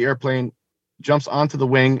climbs out of the airplane, jumps onto the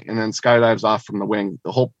wing, and then skydives off from the wing.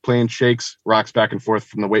 The whole plane shakes, rocks back and forth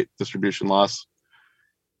from the weight distribution loss.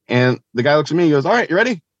 And the guy looks at me, he goes, all right, you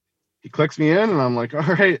ready? He clicks me in and I'm like, all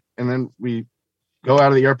right. And then we go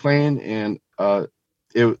out of the airplane and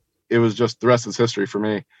it was just, the rest is history for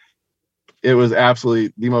me. It was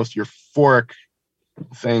absolutely the most euphoric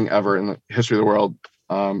thing ever in the history of the world.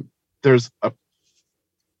 There's a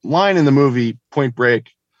line in the movie Point Break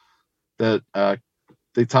that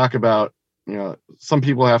they talk about, some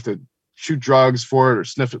people have to shoot drugs for it or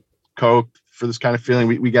sniff coke for this kind of feeling.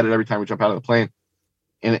 We get it every time we jump out of the plane.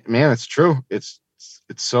 And man, it's true. It's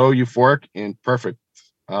so euphoric and perfect.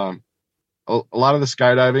 A lot of the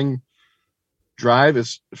skydiving drive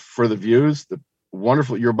is for the views, the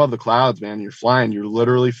wonderful, you're above the clouds, man. You're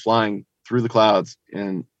literally flying through the clouds,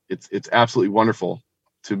 and it's absolutely wonderful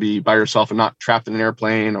to be by yourself and not trapped in an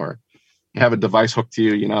airplane or have a device hooked to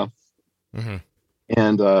you, Mm-hmm.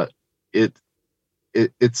 And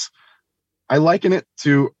it's I liken it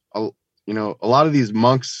to a lot of these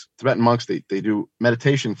monks, Tibetan monks, they do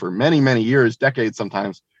meditation for many, many years, decades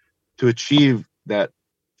sometimes, to achieve that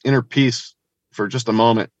inner peace for just a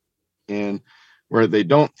moment, and where they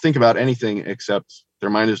don't think about anything except their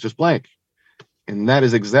mind is just blank. And that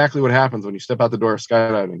is exactly what happens when you step out the door of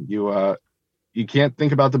skydiving. You can't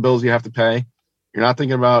think about the bills you have to pay. You're not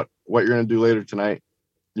thinking about what you're going to do later tonight.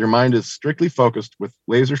 Your mind is strictly focused with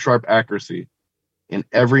laser sharp accuracy in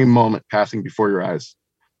every moment passing before your eyes.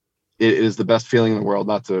 It is the best feeling in the world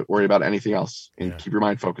not to worry about anything else and keep your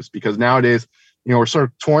mind focused, because nowadays, we're sort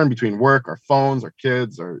of torn between work, our phones, our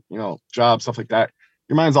kids, our, jobs, stuff like that.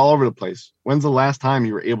 Your mind's all over the place. When's the last time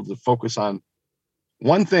you were able to focus on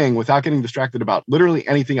one thing without getting distracted about literally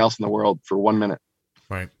anything else in the world for 1 minute?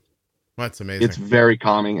 Right. Well, that's amazing. It's very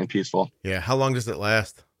calming and peaceful. Yeah. How long does it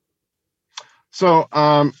last? So,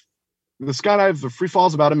 the skydive, the free fall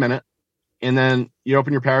is about a minute, and then you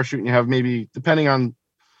open your parachute and you have, maybe, depending on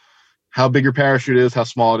how big your parachute is, how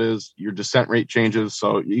small it is, your descent rate changes.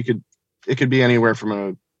 So it could be anywhere from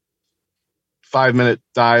a 5-minute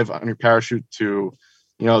dive on your parachute to,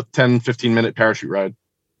 10, 15-minute parachute ride.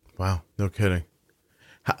 Wow. No kidding.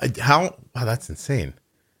 Wow, that's insane.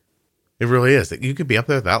 It really is. You could be up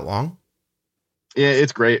there that long. Yeah,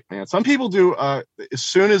 it's great, man. Some people do, as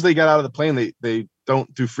soon as they get out of the plane, they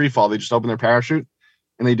don't do free fall. They just open their parachute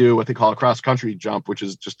and they do what they call a cross country jump, which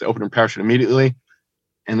is just to open their parachute immediately.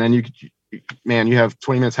 And then you have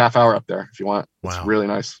 20 minutes, half hour up there if you want. Wow. It's really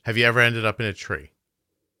nice. Have you ever ended up in a tree?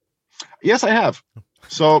 Yes, I have.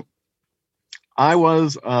 So I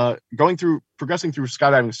was progressing through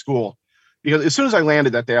skydiving school, because as soon as I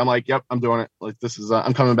landed that day, I'm like, yep, I'm doing it. Like, this is,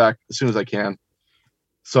 I'm coming back as soon as I can.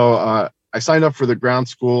 So I signed up for the ground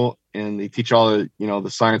school, and they teach all the,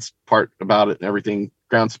 the science part about it and everything,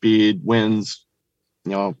 ground speed, winds,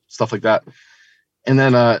 stuff like that. And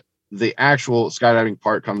then the actual skydiving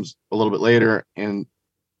part comes a little bit later, and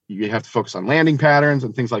you have to focus on landing patterns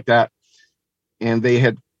and things like that. And they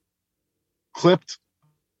had clipped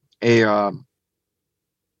a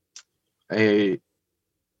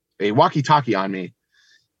walkie-talkie on me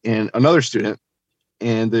and another student,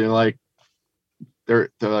 and they're like,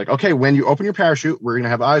 okay, when you open your parachute, we're gonna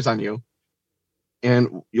have eyes on you,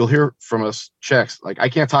 and you'll hear from us checks. Like, I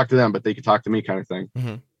can't talk to them, but they can talk to me, kind of thing.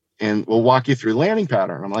 Mm-hmm. And we'll walk you through the landing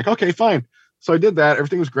pattern. I'm like, okay, fine. So I did that.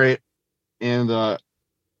 Everything was great. And I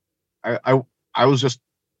was just,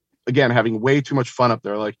 again, having way too much fun up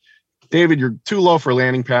there. Like, David, you're too low for a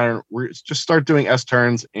landing pattern. We're just start doing S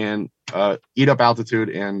turns and eat up altitude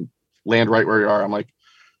and land right where you are. I'm like,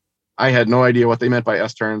 I had no idea what they meant by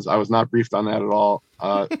S turns. I was not briefed on that at all.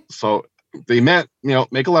 So they meant,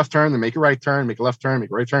 make a left turn, then make a right turn, make a left turn,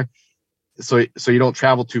 make a right turn. So you don't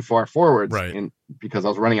travel too far forwards. Right. And because I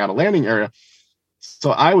was running out of landing area.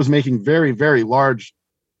 So I was making very, very large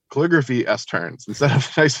calligraphy S turns instead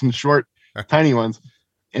of nice and short, tiny ones.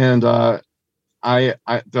 And they're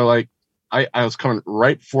like, I was coming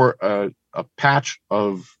right for a patch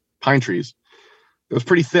of pine trees. It was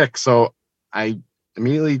pretty thick. So I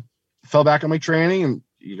immediately fell back on my training, and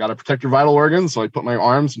you got to protect your vital organs. So I put my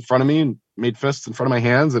arms in front of me and made fists in front of my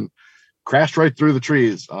hands and crashed right through the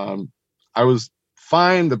trees. I was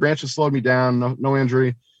fine. The branches slowed me down. No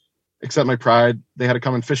injury, except my pride. They had to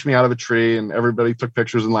come and fish me out of a tree, and everybody took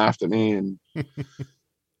pictures and laughed at me. And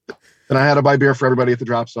then I had to buy beer for everybody at the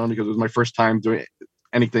drop zone because it was my first time doing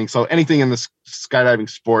anything. So anything in this skydiving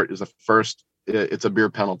sport is a first. It's a beer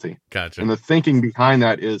penalty. Gotcha. And the thinking behind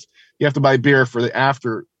that is you have to buy beer for the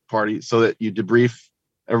after party so that you debrief.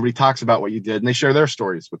 Everybody talks about what you did and they share their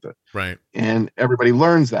stories with it. Right. And everybody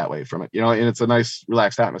learns that way from it, you know, and it's a nice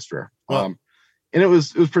relaxed atmosphere. Well, and it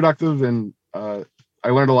was productive, and I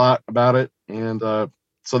learned a lot about it. And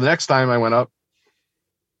so the next time I went up,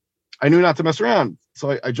 I knew not to mess around.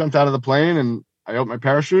 So I jumped out of the plane and I opened my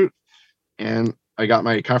parachute and I got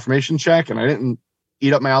my confirmation check, and I didn't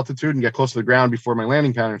eat up my altitude and get close to the ground before my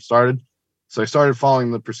landing pattern started. So I started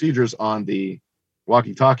following the procedures on the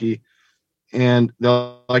walkie-talkie, and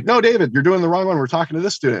they're like, "No, David, you're doing the wrong one. We're talking to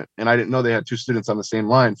this student." And I didn't know they had two students on the same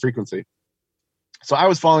line frequency. So I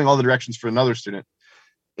was following all the directions for another student,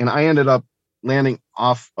 and I ended up landing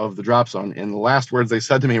off of the drop zone. And the last words they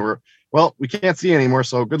said to me were, "Well, we can't see anymore,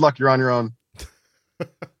 so good luck. You're on your own."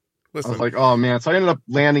 Listen. I was like, "Oh man!" So I ended up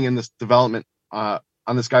landing in this development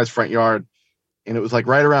on this guy's front yard, and it was like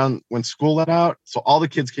right around when school let out. So all the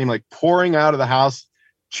kids came like pouring out of the house,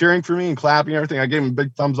 cheering for me and clapping and everything. I gave them a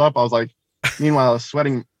big thumbs up. I was like, meanwhile, I was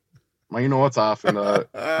sweating my what's off, and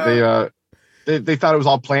they thought it was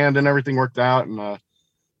all planned and everything worked out. And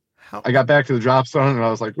I got back to the drop zone and I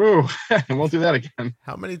was like, "Woo, I won't do that again."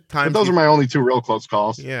 How many times? But those are my only two real close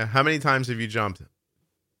calls. Yeah. How many times have you jumped?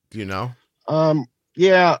 Do you know?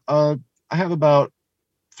 Yeah. I have about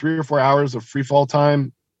 3 or 4 hours of free fall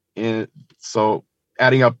time. And so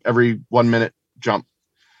adding up every 1 minute jump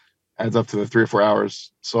adds up to the 3 or 4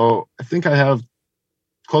 hours. So I think I have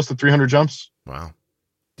close to 300 jumps. Wow.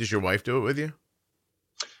 Does your wife do it with you?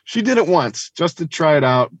 She did it once just to try it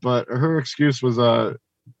out, but her excuse was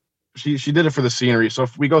she did it for the scenery. So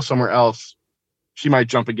if we go somewhere else, she might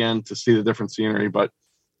jump again to see the different scenery. But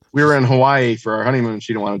we were in Hawaii for our honeymoon.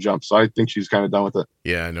 She didn't want to jump, so I think she's kind of done with it.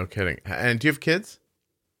 Yeah, no kidding. And do you have kids?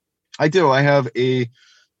 I do. I have a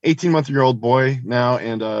 18-month-old boy now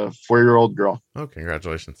and a 4-year-old girl. Oh,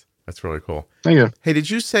 congratulations. That's really cool. Thank you. Hey, did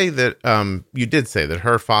you say that you did say that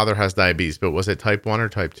her father has diabetes, but was it type 1 or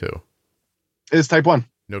type 2? It's type 1.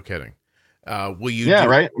 No kidding. Will you Yeah,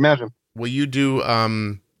 right? Imagine. Will you do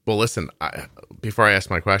well, listen, before I ask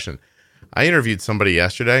my question, I interviewed somebody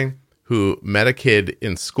yesterday who met a kid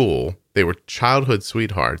in school. They were childhood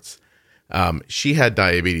sweethearts. She had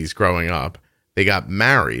diabetes growing up. They got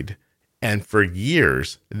married, and for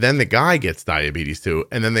years, then the guy gets diabetes too,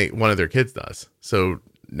 and then one of their kids does. So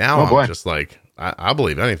now I'm just like, I'll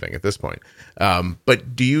believe anything at this point.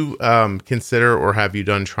 But do you consider, or have you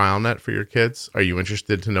done TrialNet for your kids? Are you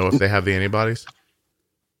interested to know if they have the antibodies?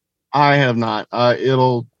 I have not.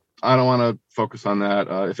 I don't want to focus on that.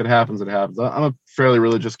 If it happens, it happens. I'm a fairly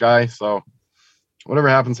religious guy, so whatever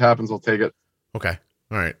happens, I'll take it. Okay.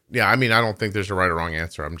 All right. Yeah. I mean, I don't think there's a right or wrong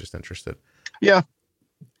answer. I'm just interested. Yeah.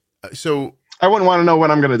 So I wouldn't want to know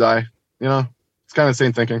when I'm going to die. You know, it's kind of the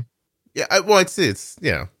same thinking. Yeah. Well, it's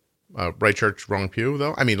yeah. Right church, wrong pew,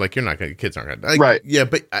 though. I mean, like, you're not going to, kids aren't going to. Right. Yeah.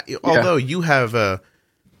 But although you have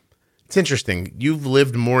it's interesting. You've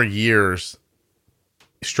lived more years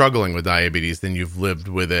struggling with diabetes than you've lived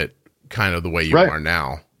with it kind of the way you are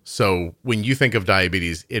now. So when you think of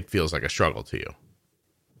diabetes, it feels like a struggle to you.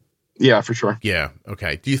 Yeah, for sure. Yeah.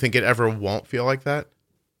 Okay. Do you think it ever won't feel like that?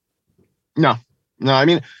 No. I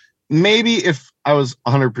mean, maybe if I was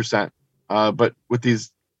 100%, but with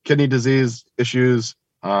these kidney disease issues,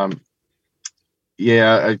 it's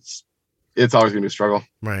always going to be a struggle.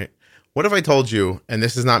 Right. What if I told you, and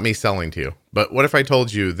this is not me selling to you, but what if I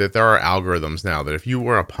told you that there are algorithms now that if you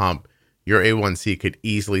were a pump, your A1C could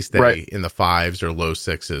easily stay in the 5s or low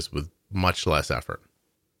 6s with much less effort?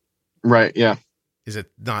 Right. Yeah. Is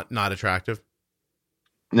it not attractive?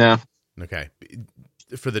 No. Okay.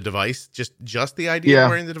 For the device, just the idea of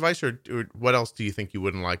wearing the device, or what else do you think you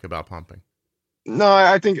wouldn't like about pumping? No,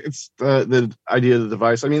 I think it's the idea of the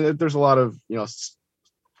device. I mean, there's a lot of,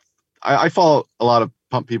 I follow a lot of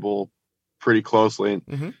pump people pretty closely.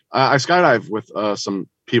 Mm-hmm. I skydive with some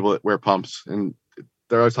people that wear pumps, and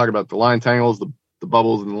they're always talking about the line tangles, the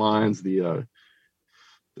bubbles and the lines, the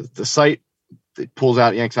sight that pulls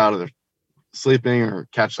out, yanks out of their sleeping or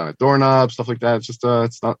catches on a doorknob, stuff like that. It's just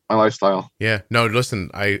it's not my lifestyle. Yeah. No, listen,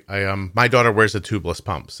 I my daughter wears a tubeless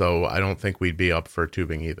pump, so I don't think we'd be up for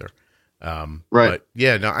tubing either. Right. But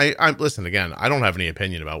yeah, no, I listen, again, I don't have any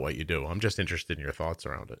opinion about what you do. I'm just interested in your thoughts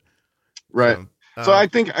around it. Right. So I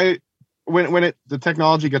think when the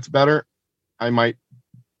technology gets better, I might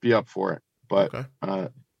be up for it. But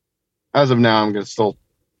as of now, I'm going to still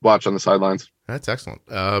watch on the sidelines. That's excellent.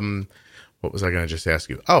 What was I going to just ask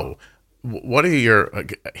you? Oh, what are your,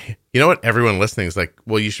 you know what? Everyone listening is like,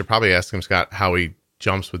 well, you should probably ask him, Scott, how he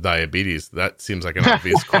jumps with diabetes. That seems like an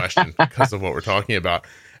obvious question because of what we're talking about.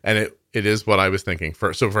 And it is what I was thinking.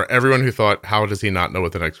 So for everyone who thought, how does he not know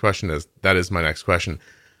what the next question is? That is my next question.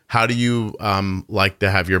 How do you like to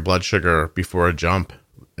have your blood sugar before a jump?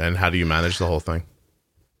 And how do you manage the whole thing?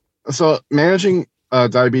 So managing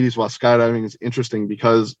diabetes while skydiving is interesting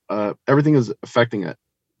because everything is affecting it.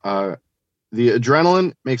 The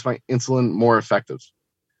adrenaline makes my insulin more effective.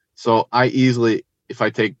 So I easily, if I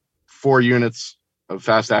take 4 units of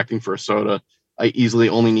fast acting for a soda, I easily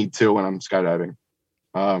only need 2 when I'm skydiving.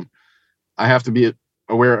 I have to be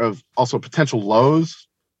aware of also potential lows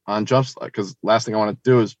on jumps, because last thing I want to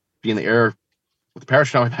do is be in the air with the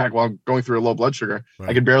parachute on my back while I'm going through a low blood sugar. Right.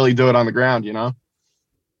 I could barely do it on the ground, you know?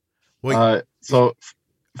 So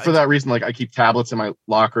for that reason, like I keep tablets in my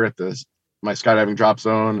locker at my skydiving drop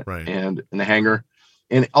zone, right, and in the hangar,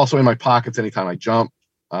 and also in my pockets anytime I jump,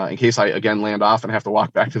 in case I again land off and have to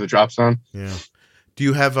walk back to the drop zone. Yeah. Do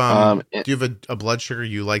you have a blood sugar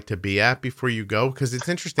you like to be at before you go? Because it's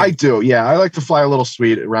interesting. I do. Yeah, I like to fly a little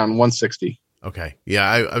sweet around 160. Okay. Yeah,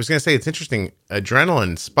 I was going to say it's interesting.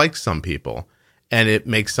 Adrenaline spikes some people, and it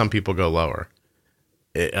makes some people go lower.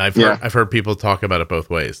 I've heard people talk about it both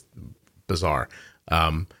ways. Bizarre.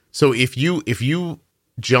 So if you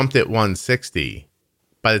jumped at 160,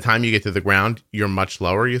 by the time you get to the ground, you're much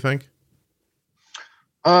lower, you think?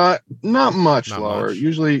 Not much lower.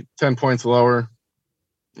 Usually 10 points lower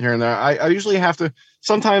here and there. I usually have to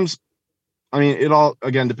sometimes. I mean, it all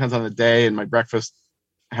again depends on the day and my breakfast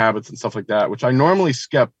habits and stuff like that, which I normally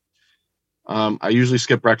skip. I usually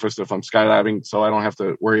skip breakfast if I'm skydiving, so I don't have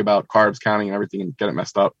to worry about carbs counting and everything and get it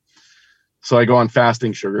messed up. So I go on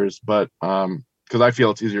fasting sugars, but because I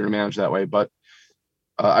feel it's easier to manage that way. But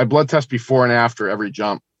I blood test before and after every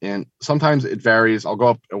jump, and sometimes it varies. I'll go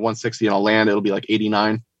up at 160 and I'll land. It'll be like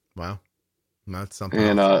 89. Wow, that's something.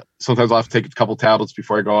 And sometimes I'll have to take a couple tablets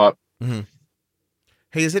before I go up. Mm-hmm.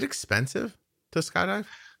 Hey, is it expensive to skydive?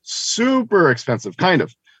 Super expensive, kind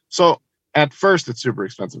of. So at first it's super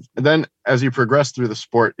expensive, and then as you progress through the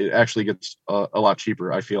sport, it actually gets a lot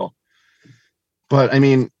cheaper, I feel. But I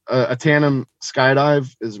mean, a tandem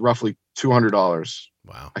skydive is roughly $200.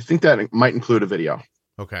 Wow. I think that might include a video.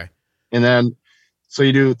 Okay. And then, so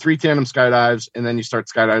you do 3 tandem skydives, and then you start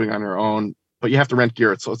skydiving on your own, but you have to rent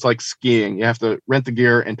gear. So it's like skiing. You have to rent the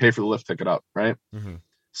gear and pay for the lift ticket up, right? Mm-hmm.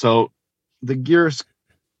 So the gears,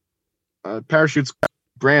 parachutes,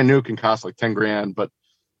 brand new can cost like 10 grand, but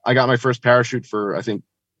I got my first parachute for, I think,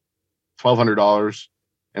 $1,200.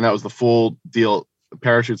 And that was the full deal. The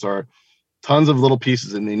parachutes are tons of little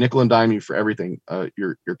pieces, and they nickel and dime you for everything.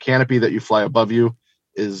 Your canopy that you fly above you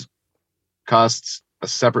costs a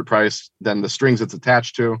separate price than the strings it's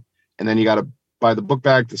attached to. And then you got to buy the book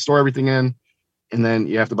bag to store everything in. And then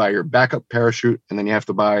you have to buy your backup parachute. And then you have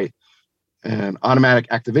to buy an automatic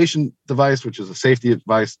activation device, which is a safety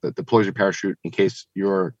device that deploys your parachute in case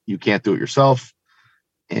you can't do it yourself.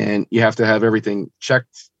 And you have to have everything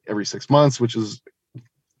checked every 6 months, which is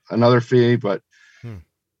another fee. But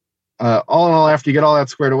all in all, after you get all that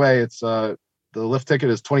squared away, it's the lift ticket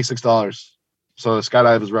is $26. So the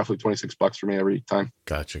skydive is roughly $26 for me every time.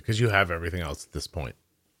 Gotcha, because you have everything else at this point.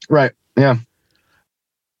 Right. Yeah.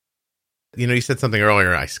 You know, you said something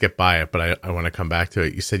earlier. I skipped by it, but I want to come back to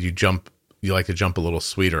it. You said you like to jump a little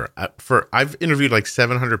sweeter. I've interviewed like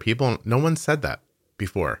 700 people, and no one said that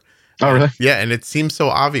before. Oh, really? Yeah, and it seems so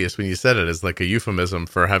obvious when you said it as like a euphemism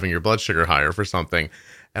for having your blood sugar higher for something.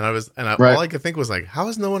 And all I could think was like, how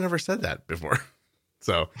has no one ever said that before?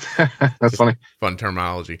 So that's funny. Fun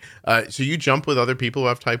terminology. So you jump with other people who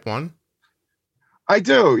have type 1? I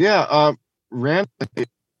do. Yeah. Randomly,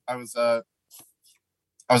 I was at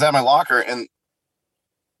my locker, and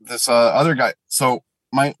this other guy. So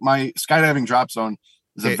my skydiving drop zone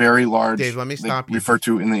is a very large. Dave, let me stop you. Referred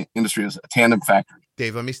to in the industry as a tandem factory.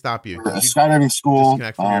 Dave, let me stop you. A skydiving school.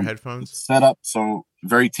 Disconnect from your headphones. Set up so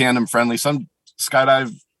very tandem friendly. Some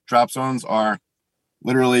skydive drop zones are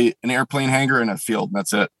literally an airplane hangar and a field, and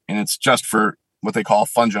that's it. And it's just for what they call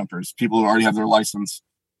fun jumpers, people who already have their license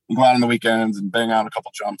and go out on the weekends and bang out a couple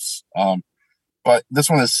jumps. But this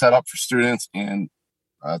one is set up for students and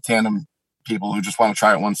tandem people who just want to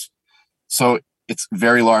try it once. So it's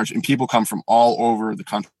very large, and people come from all over the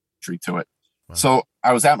country to it. Wow. So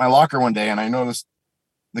I was at my locker one day, and I noticed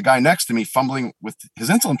the guy next to me fumbling with his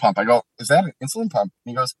insulin pump. I go, "Is that an insulin pump?"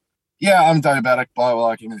 And he goes, "Yeah, I'm diabetic, blah, blah,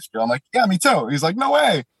 blah." Give me this spiel. I'm like, "Yeah, me too." He's like, "No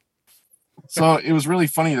way." So it was really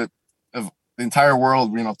funny that of the entire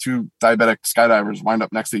world, 2 diabetic skydivers wind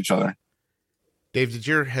up next to each other. Dave, did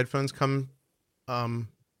your headphones come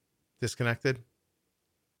disconnected?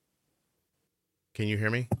 Can you hear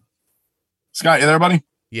me? Scott, you there, buddy?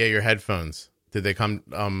 Yeah, your headphones. Did they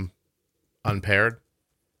come unpaired?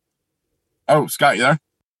 Oh, Scott, you there?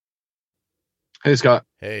 Hey, Scott.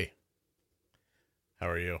 Hey. How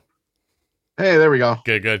are you? Hey, there we go.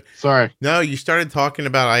 Good. Sorry. No, you started talking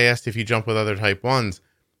about, I asked if you jump with other type 1s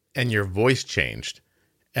and your voice changed.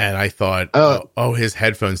 And I thought, oh, his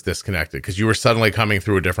headphones disconnected because you were suddenly coming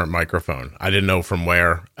through a different microphone. I didn't know from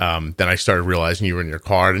where. Then I started realizing you were in your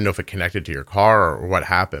car. I didn't know if it connected to your car or what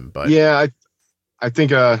happened. But yeah, I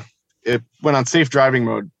think it went on safe driving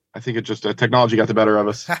mode. I think it just technology got the better of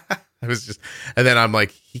us. I was just, and then I'm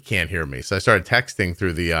like, he can't hear me. So I started texting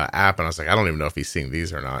through the app, and I was like, I don't even know if he's seeing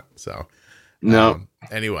these or not. So no.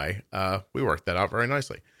 Anyway, we worked that out very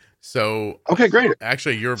nicely. So okay, great.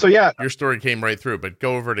 Actually, your story came right through, but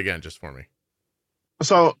go over it again just for me.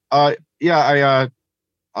 So I saw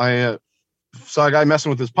a guy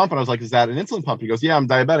messing with his pump, and I was like, "Is that an insulin pump?" He goes, "Yeah, I'm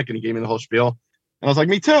diabetic," and he gave me the whole spiel. And I was like,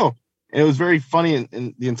 "Me too." And it was very funny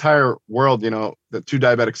in the entire world, that two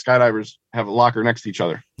diabetic skydivers have a locker next to each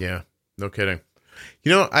other. Yeah, no kidding.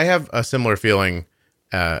 I have a similar feeling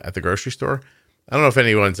at the grocery store. I don't know if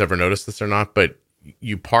anyone's ever noticed this or not, but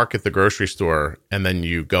you park at the grocery store and then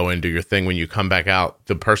you go and do your thing. When you come back out,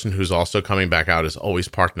 the person who's also coming back out is always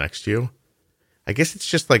parked next to you. I guess it's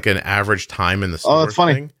just like an average time in the store. Oh, that's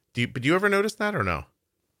funny. Thing. Do you ever notice that or no?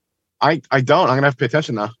 I don't. I'm gonna have to pay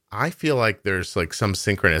attention now. I feel like there's like some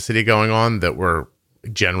synchronicity going on that we're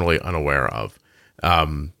generally unaware of. I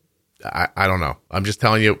don't know. I'm just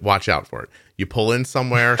telling you, watch out for it. You pull in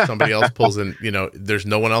somewhere, somebody else pulls in, there's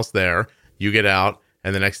no one else there. You get out,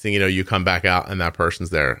 and the next thing you know, you come back out and that person's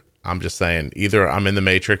there. I'm just saying, either I'm in the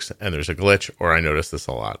Matrix and there's a glitch, or I notice this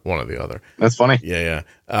a lot. One or the other. That's funny. Yeah.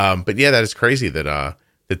 But yeah, that is crazy that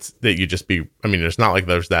that you just be. I mean, it's not like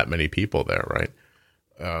there's that many people there, right?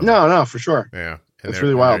 No, for sure. Yeah, it's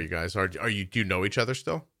really wild. You guys are you? Do you know each other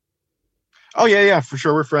still? Oh yeah, for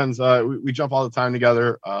sure. We're friends. We jump all the time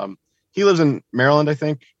together. He lives in Maryland, I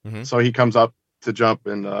think. Mm-hmm. So he comes up to jump,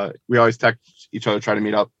 and we always text each other, try to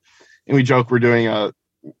meet up, and we joke we're doing a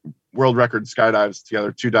world record skydives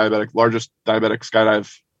together. Largest diabetic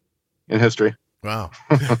skydive in history. Wow,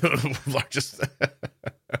 largest.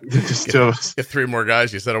 Just two of us. Get 3 more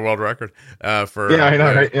guys. You set a world record for. Yeah, I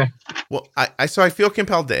know, right? Yeah. Well, so I feel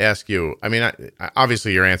compelled to ask you. I mean,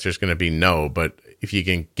 obviously your answer is going to be no, but if you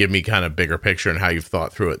can give me kind of bigger picture and how you've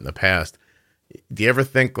thought through it in the past, do you ever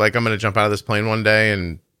think like I'm going to jump out of this plane one day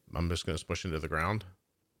and I'm just going to smush into the ground?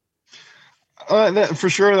 For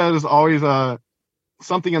sure, that is always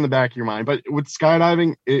something in the back of your mind. But with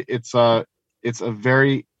skydiving, it's a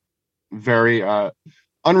very, very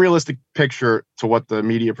unrealistic picture to what the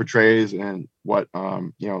media portrays and what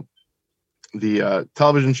the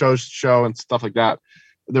television shows show and stuff like that.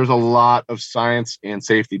 There's a lot of science and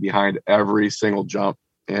safety behind every single jump,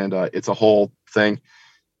 and it's a whole thing.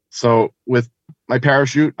 So with my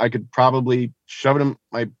parachute, I could probably shove it in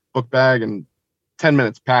my book bag and 10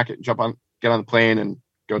 minutes, pack it, get on the plane and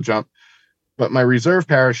go jump. But my reserve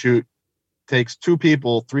parachute takes 2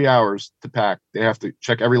 people 3 hours to pack. They have to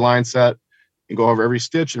check every line set and go over every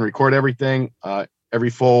stitch and record everything, every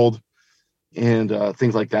fold, and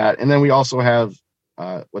things like that. And then we also have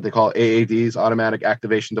what they call AADs, automatic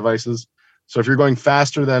activation devices. So if you're going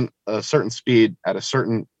faster than a certain speed at a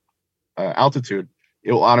certain altitude,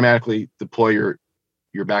 it will automatically deploy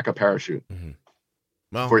your backup parachute. Mm-hmm.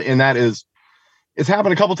 Well, it's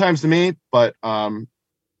happened a couple times to me, but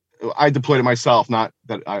I deployed it myself, not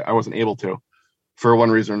that I wasn't able to, for one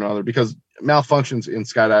reason or another, because malfunctions in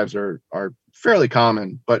skydives are fairly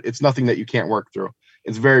common, but it's nothing that you can't work through.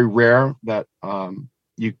 It's very rare that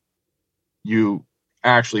you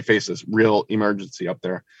actually face this real emergency up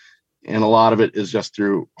there. And a lot of it is just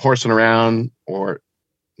through horsing around or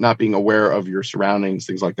not being aware of your surroundings,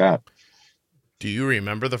 things like that. Do you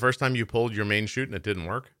remember the first time you pulled your main chute and it didn't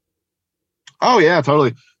work? Oh yeah,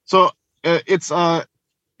 totally. So it's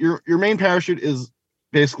your main parachute is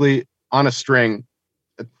basically on a string,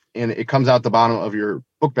 and it comes out the bottom of your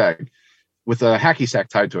book bag with a hacky sack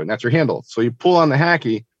tied to it, and that's your handle. So you pull on the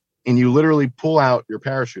hacky, and you literally pull out your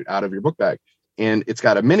parachute out of your book bag, and it's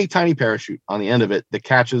got a mini tiny parachute on the end of it that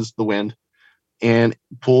catches the wind and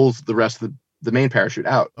pulls the rest of the main parachute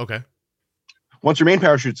out. Okay. Once your main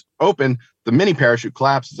parachute's open, the mini parachute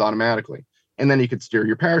collapses automatically, and then you can steer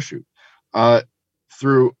your parachute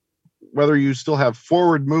through whether you still have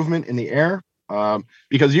forward movement in the air,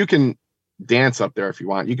 because you can dance up there if you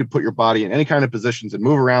want. You could put your body in any kind of positions and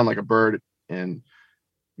move around like a bird, and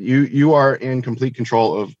you are in complete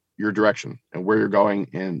control of your direction and where you're going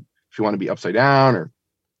and if you want to be upside down or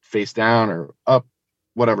face down or up,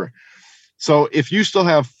 whatever. So if you still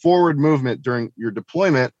have forward movement during your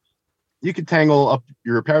deployment, you could tangle up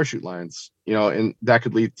your parachute lines, and that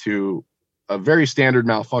could lead to a very standard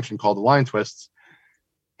malfunction called the line twists.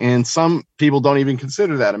 And some people don't even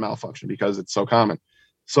consider that a malfunction because it's so common.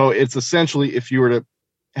 So it's essentially,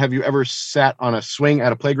 have you ever sat on a swing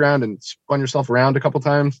at a playground and spun yourself around a couple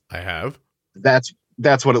times? I have. That's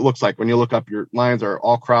what it looks like. When you look up, your lines are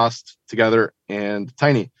all crossed together and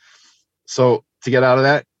tiny. So to get out of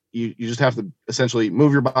that, you just have to essentially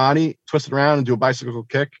move your body, twist it around, and do a bicycle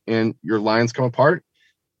kick, and your lines come apart,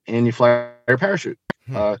 and you fly your parachute.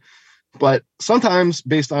 But sometimes,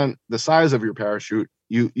 based on the size of your parachute,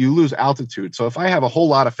 you lose altitude. So if I have a whole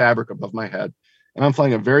lot of fabric above my head, and I'm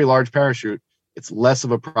flying a very large parachute, it's less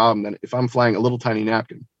of a problem than if I'm flying a little tiny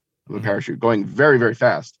napkin of a parachute going very, very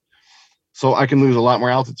fast. So I can lose a lot more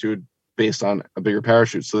altitude based on a bigger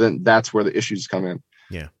parachute. So then that's where the issues come in.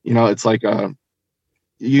 Yeah. It's like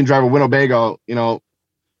you can drive a Winnebago,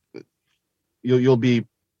 you'll be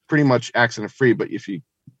pretty much accident free. But if you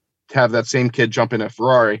have that same kid jump in a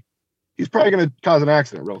Ferrari, he's probably going to cause an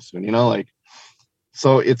accident real soon,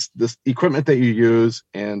 so it's this equipment that you use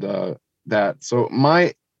and that. So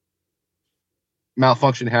my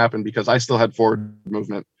malfunction happened because I still had forward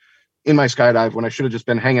movement in my skydive when I should have just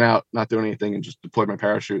been hanging out, not doing anything, and just deployed my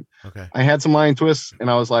parachute. Okay. I had some line twists and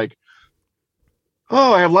I was like,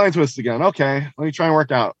 oh, I have line twists again. Okay, let me try and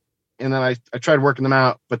work out. And then I tried working them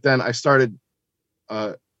out, but then I started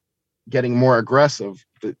getting more aggressive.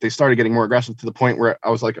 They started getting more aggressive to the point where I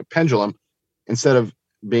was like a pendulum. Instead of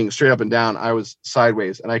being straight up and down, I was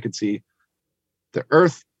sideways, and I could see the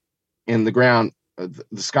earth and the ground,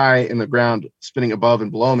 the sky and the ground spinning above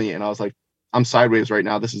and below me. And I was like, I'm sideways right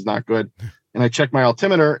now. This is not good. And I checked my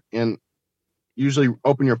altimeter, and usually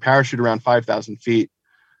open your parachute around 5,000 feet,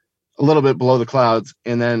 a little bit below the clouds.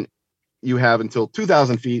 And then you have until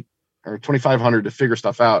 2,000 feet or 2,500 to figure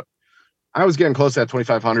stuff out. I was getting close to that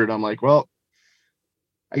 2,500. I'm like, well,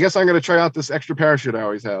 I guess I'm going to try out this extra parachute I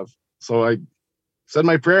always have. So I said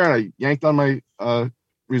my prayer and I yanked on my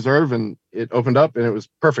reserve, and it opened up, and it was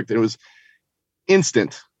perfect. It was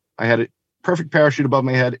instant. I had a perfect parachute above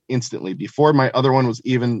my head instantly before my other one was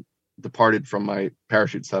even departed from my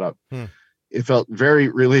parachute setup. It felt very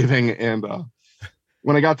relieving. And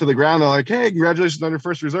when I got to the ground, they're like, hey, congratulations on your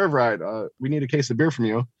first reserve ride. We need a case of beer from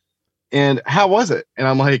you. And how was it? And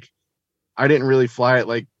I'm like, I didn't really fly it.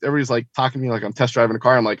 Like, everybody's like talking to me like I'm test driving a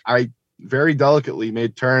car. I'm like, I very delicately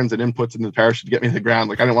made turns and inputs in the parachute to get me to the ground.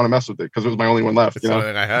 Like, I didn't want to mess with it because it was my only one left. That's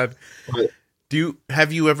something I had. But,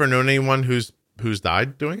 have you ever known anyone who's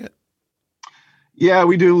died doing it? Yeah,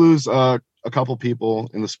 we do lose a couple people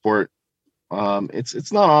in the sport.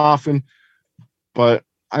 It's not often, but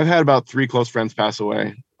I've had about 3 close friends pass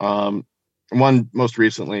away. One most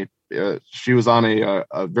recently, she was on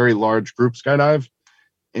a very large group skydive,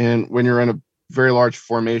 and when you're in a very large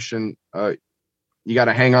formation, you got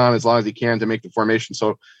to hang on as long as you can to make the formation.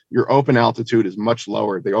 So your open altitude is much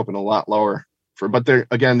lower. They open a lot lower but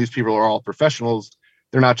again, these people are all professionals.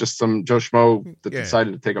 They're not just some Joe Schmo that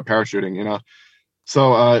decided to take up parachuting,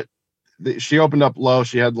 So she opened up low.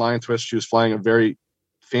 She had line twist. She was flying a very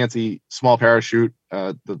fancy small parachute.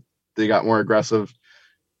 They got more aggressive,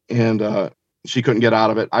 and she couldn't get out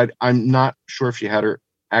of it. I'm not sure if she had her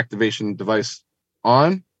activation device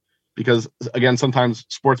on, because again, sometimes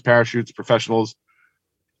sports parachutes, professionals,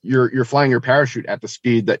 you're flying your parachute at the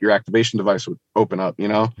speed that your activation device would open up,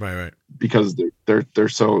 Right. Because they're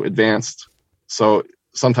so advanced. So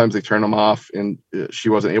sometimes they turn them off, and she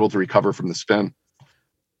wasn't able to recover from the spin.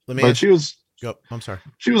 She was. Yep, I'm sorry.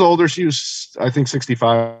 She was older. She was, I think,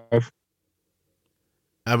 65.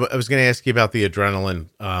 I was going to ask you about the adrenaline.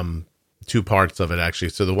 2 parts of it, actually.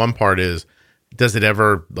 So the one part is, does it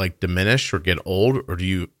ever like diminish or get old, or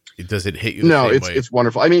does it hit you? No, it's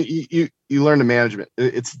wonderful. I mean, you learn to manage it.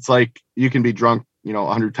 It's like you can be drunk,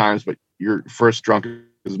 100 times, but your first drunk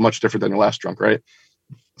is much different than your last drunk, right?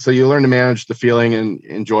 So you learn to manage the feeling and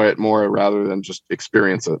enjoy it more rather than just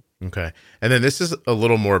experience it. Okay. And then this is a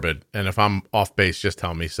little morbid, and if I'm off base, just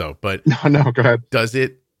tell me so. But no, go ahead. Does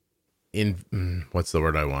it what's the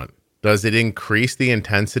word I want? Does it increase the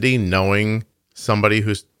intensity knowing somebody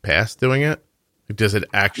who's past doing it? Does it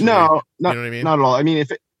actually? No, you know what I mean? Not at all. I mean,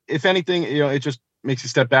 if anything, it just makes you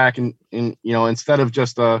step back and instead of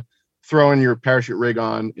just throwing your parachute rig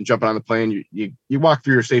on and jumping on the plane, you walk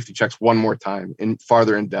through your safety checks one more time and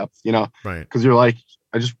farther in depth, right? Because you're like,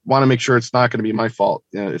 I just want to make sure it's not going to be my fault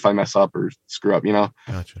if I mess up or screw up,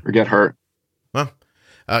 Gotcha. Or get hurt. Well,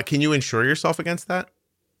 can you insure yourself against that?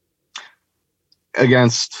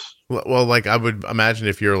 Against Well, like I would imagine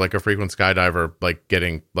if you're like a frequent skydiver, like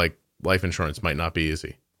getting like life insurance might not be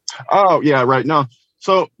easy. Oh yeah, right. No,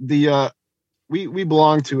 so the we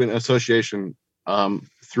belong to an association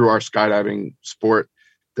through our skydiving sport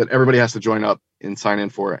that everybody has to join up and sign in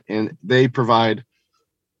for, and they provide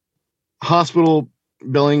hospital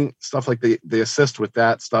billing stuff. Like they assist with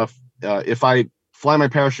that stuff. If I fly my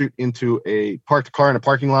parachute into a parked car in a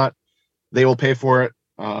parking lot, they will pay for it.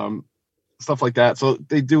 Stuff like that. So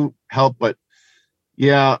they do help, but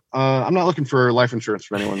yeah, I'm not looking for life insurance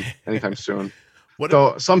from anyone anytime soon.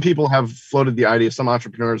 So some people have floated the idea. Some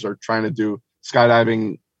entrepreneurs are trying to do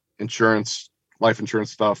skydiving insurance, life insurance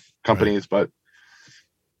stuff, companies, but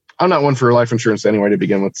I'm not one for life insurance anyway to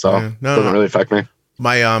begin with, so it doesn't really affect me.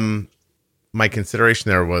 My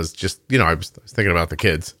consideration there was just, I was thinking about the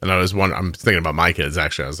kids, and I'm thinking about my kids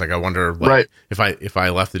actually. I was like, I wonder, like, if I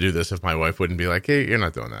left to do this, if my wife wouldn't be like, hey, you're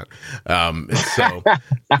not doing that. So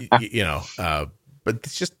but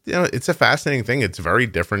it's just, it's a fascinating thing. It's very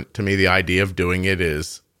different to me. The idea of doing it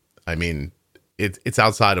is, I mean, it's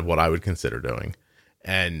outside of what I would consider doing,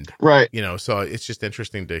 and so it's just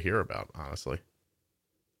interesting to hear about, honestly.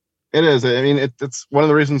 It is. I mean, it's one of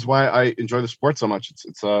the reasons why I enjoy the sport so much.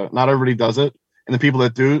 It's not everybody does it, and the people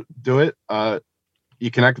that do it, you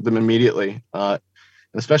connect with them immediately, and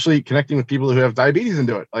especially connecting with people who have diabetes and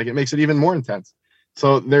do it. Like, it makes it even more intense.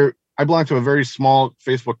 So I belong to a very small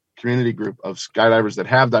Facebook community group of skydivers that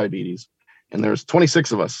have diabetes, and there's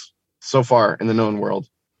 26 of us so far in the known world,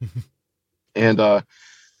 and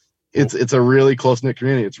it's a really close knit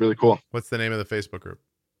community. It's really cool. What's the name of the Facebook group?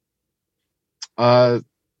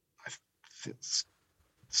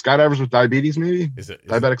 Skydivers with diabetes, maybe? Is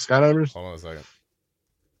diabetic skydivers? Hold on a second.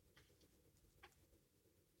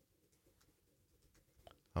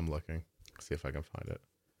 I'm looking. See if I can find it.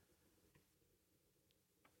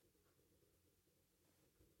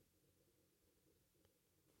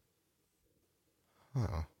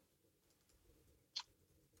 Oh.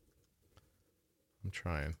 I'm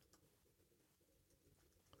trying.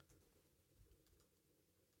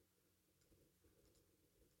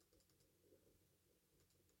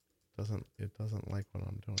 It doesn't like what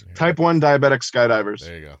I'm doing here. Type 1 diabetic skydivers.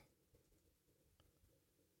 There you go.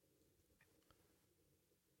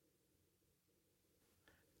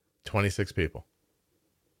 $26 people.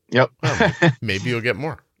 Yep. Well, maybe you'll get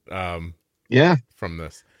more. Yeah. From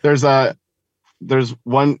this. There's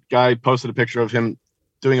one guy posted a picture of him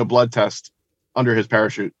doing a blood test under his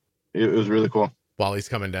parachute. It was really cool. While he's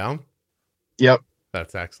coming down? Yep.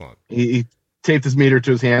 That's excellent. He taped his meter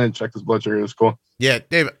to his hand and checked his blood sugar. It was cool. Yeah,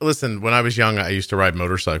 Dave, listen, when I was young, I used to ride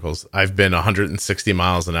motorcycles. I've been 160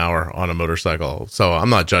 miles an hour on a motorcycle, so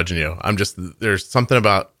I'm not judging you. There's something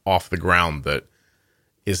about off the ground that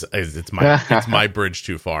it's my bridge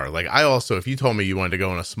too far. Like, I also, if you told me you wanted to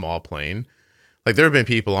go in a small plane, like, there have been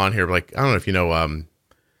people on here, like, I don't know if you know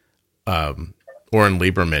Oren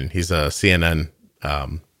Lieberman. He's a CNN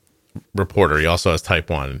reporter. He also has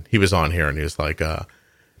Type 1. He was on here, and he was like,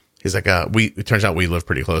 it turns out we live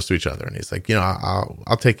pretty close to each other. And he's like,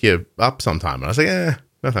 I'll take you up sometime. And I was like,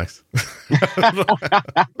 no thanks. It's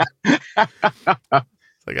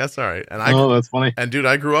like, that's all right. And that's funny. And dude,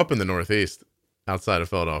 I grew up in the Northeast outside of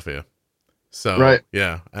Philadelphia. So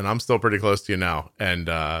yeah. And I'm still pretty close to you now. And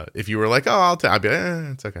if you were like, oh, I'd be like,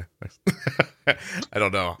 it's okay. Thanks. I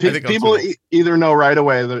don't know. I think people either know right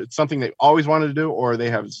away that it's something they always wanted to do, or they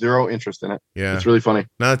have zero interest in it. Yeah. It's really funny.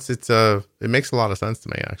 No, it makes a lot of sense to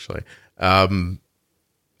me, actually.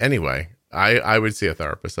 Anyway, I would see a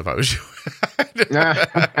therapist if I was you.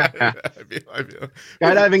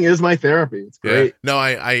 Skydiving is my therapy. It's great. Yeah. No,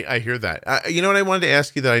 I hear that. You know what I wanted to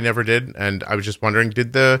ask you that I never did, and I was just wondering,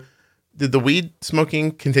 did the weed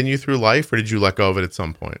smoking continue through life, or did you let go of it at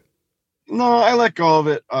some point? No, I let go of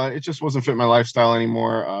it. It just wasn't fit my lifestyle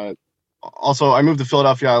anymore. Also, I moved to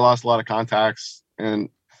Philadelphia. I lost a lot of contacts, and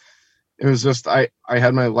it was just I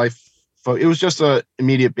had my life. It was just a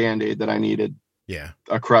immediate Band-Aid that I needed. Yeah,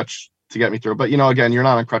 a crutch to get me through. But again, you're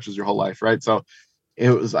not on crutches your whole life, right? So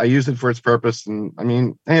I used it for its purpose. And I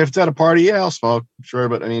mean, hey, if it's at a party, yeah, I'll smoke, sure.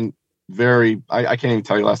 But I mean, I can't even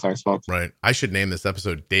tell you last time I smoked. Right. I should name this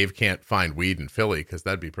episode Dave Can't Find Weed in Philly, because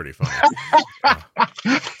that'd be pretty funny.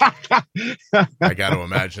 I got to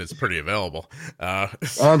imagine it's pretty available.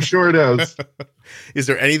 I'm sure it is. Is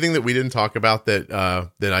there anything that we didn't talk about that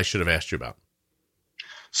I should have asked you about?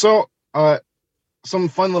 So some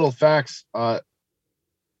fun little facts.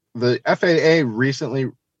 The FAA recently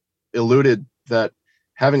alluded that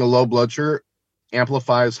having a low blood sugar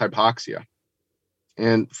amplifies hypoxia.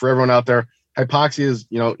 And for everyone out there, hypoxia is,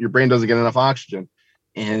 your brain doesn't get enough oxygen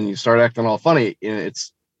and you start acting all funny. And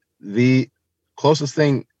it's the closest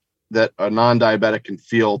thing that a non-diabetic can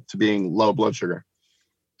feel to being low blood sugar.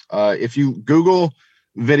 If you Google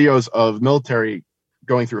videos of military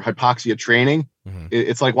going through hypoxia training,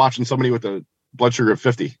 it's like watching somebody with a blood sugar of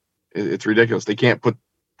 50. It's ridiculous. They can't put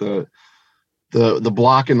the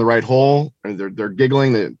block in the right hole, and they're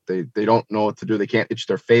giggling. They don't know what to do. They can't itch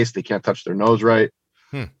their face. They can't touch their nose right.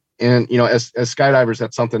 And as skydivers,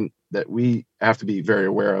 that's something that we have to be very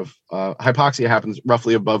aware of. Hypoxia happens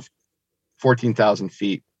roughly above 14,000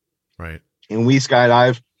 feet. Right. And we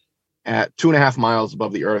skydive at 2.5 miles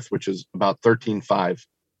above the earth, which is about 13.5.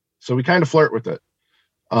 So we kind of flirt with it.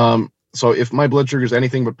 So if my blood sugar is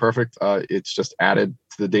anything but perfect, it's just added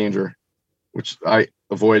to the danger, which I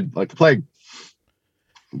avoid like the plague.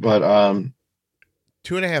 But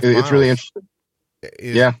 2.5 miles. It's really interesting.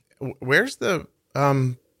 Yeah. Where's the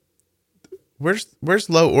where's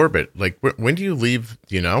low orbit? Like when do you leave?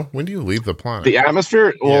 When do you leave the planet? The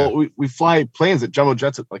atmosphere. Well, we fly planes at jumbo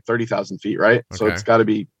jets at like 30,000 feet, right? Okay. So it's got to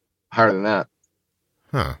be higher than that.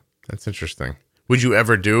 Huh. That's interesting. Would you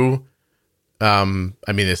ever do? I mean,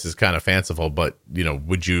 this is kind of fanciful, but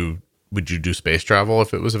would you do space travel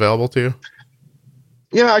if it was available to you?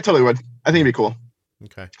 Yeah, I totally would. I think it'd be cool.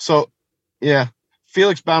 Okay. So, yeah,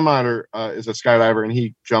 Felix Baumgartner is a skydiver, and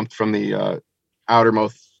he jumped from the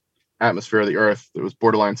outermost atmosphere of the Earth. It was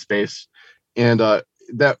borderline space, and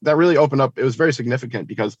that really opened up. It was very significant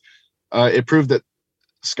because it proved that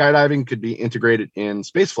skydiving could be integrated in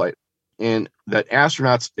spaceflight, and that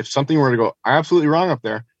astronauts, if something were to go absolutely wrong up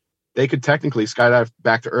there, they could technically skydive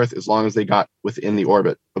back to Earth as long as they got within the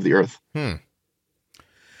orbit of the Earth.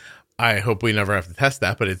 I hope we never have to test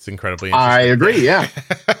that, but it's incredibly interesting. I agree. Yeah.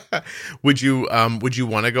 Would you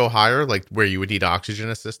want to go higher, like where you would need oxygen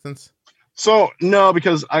assistance? So no,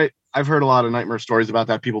 because I've heard a lot of nightmare stories about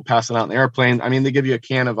that. People passing out in the airplane. I mean, they give you a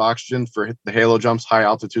can of oxygen for the halo jumps, high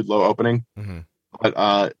altitude, low opening.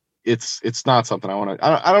 But it's not something I want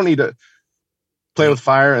to. I don't need to play with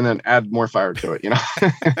fire and then add more fire to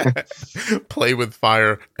it. Play with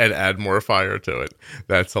fire and add more fire to it.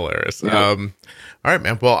 That's hilarious. Yeah. All right,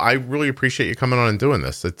 man. Well, I really appreciate you coming on and doing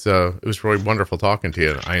this. It was really wonderful talking to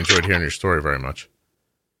you. I enjoyed hearing your story very much.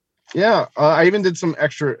 Yeah, I even did some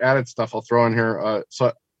extra added stuff I'll throw in here.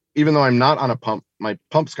 So even though I'm not on a pump, my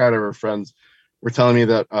pump skydiver friends were telling me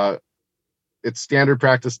that it's standard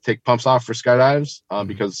practice to take pumps off for skydives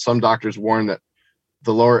because some doctors warn that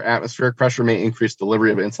the lower atmospheric pressure may increase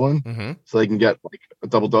delivery of insulin, so they can get like a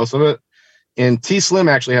double dose of it. And T-Slim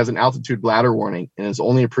actually has an altitude bladder warning and is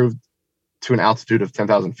only approved to an altitude of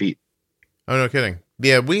 10,000 feet. Oh, no kidding.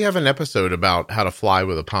 Yeah, we have an episode about how to fly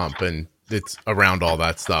with a pump, and it's around all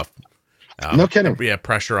that stuff. No kidding. Yeah,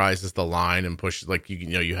 pressurizes the line and pushes, like,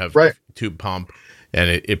 you have right. tube pump, and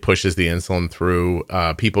it pushes the insulin through.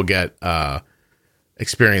 People get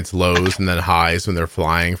experience lows and then highs when they're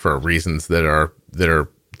flying for reasons that are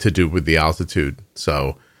to do with the altitude.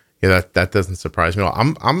 So yeah, that doesn't surprise me at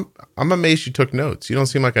all. I'm amazed you took notes. You don't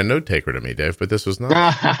seem like a note taker to me, Dave, but this was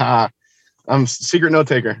not. I'm a secret note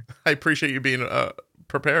taker. I appreciate you being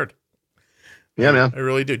prepared. Yeah, man. I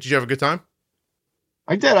really do. Did you have a good time?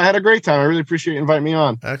 I did. I had a great time. I really appreciate you inviting me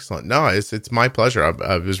on. Excellent. No, it's my pleasure.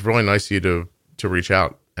 It was really nice of you to reach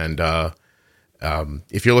out. And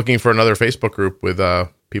if you're looking for another Facebook group with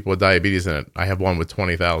people with diabetes in it, I have one with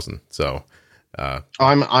 20,000. So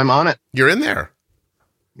I'm on it. You're in there.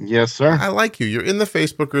 Yes, sir. I like you. You're in the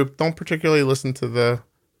Facebook group. Don't particularly listen to the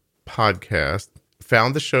podcast.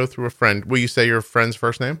 Found the show through a friend. Will you say your friend's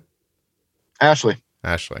first name? Ashley.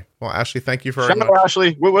 Ashley. Well, Ashley, thank you for Shout out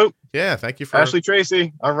Ashley. Woo woo. Yeah, thank you for Ashley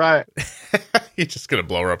Tracy. All right. You're just gonna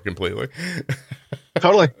blow her up completely.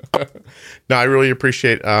 Totally. No, I really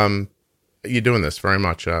appreciate you doing this very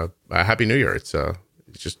much. Happy New Year. It's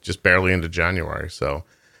just barely into January. So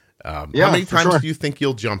how many times do you think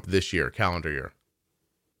you'll jump this year, calendar year?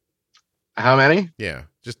 How many? Yeah,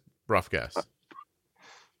 just rough guess.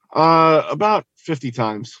 About 50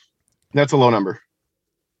 times. That's a low number.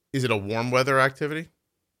 Is it a warm weather activity?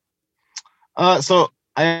 So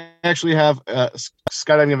I actually have a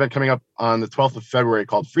skydiving event coming up on the 12th of February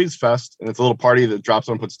called Freeze Fest, and it's a little party that Drop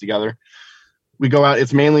Zone puts together. We go out.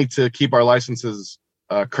 It's mainly to keep our licenses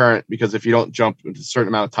current, because if you don't jump in a certain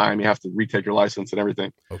amount of time, you have to retake your license and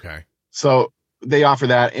everything. Okay. So they offer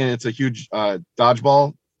that, and it's a huge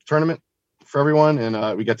dodgeball tournament for everyone,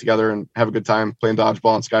 and we get together and have a good time playing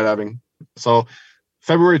dodgeball and skydiving. So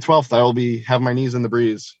February 12th, I will be having my knees in the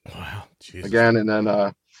breeze. Wow, Jesus. Again, and then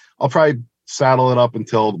I'll probably saddle it up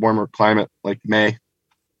until the warmer climate, like May.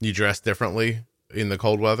 You dress differently in the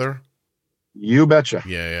cold weather? You betcha.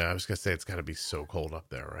 Yeah. I was gonna say it's got to be so cold up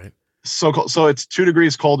there, right? So cold. So it's 2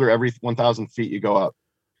 degrees colder every 1,000 feet you go up.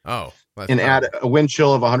 Oh, and add a wind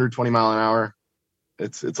chill of 120 mile an hour.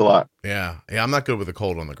 It's a lot. Yeah. I'm not good with the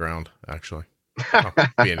cold on the ground, actually.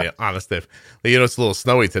 Being honest, Dave. It's a little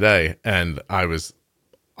snowy today, and I was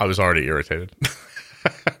already irritated.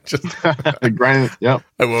 Just grinding. Yep.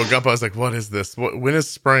 I woke up. I was like, "What is this? When is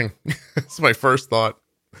spring?" It's my first thought.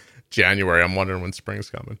 January. I'm wondering when spring's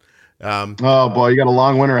coming. Oh boy, you got a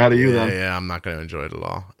long winter ahead of you then. Yeah, I'm not going to enjoy it at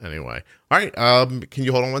all. Anyway, all right. Can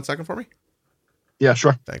you hold on 1 second for me? Yeah,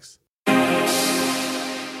 sure. Thanks.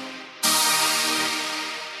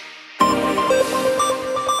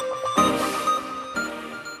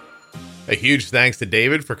 A huge thanks to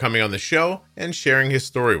David for coming on the show and sharing his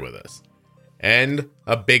story with us. And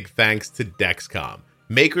a big thanks to Dexcom,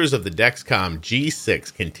 makers of the Dexcom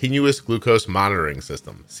G6 continuous glucose monitoring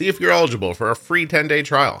system. See if you're eligible for a free 10-day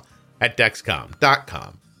trial at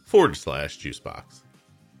dexcom.com/juicebox.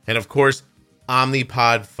 And of course,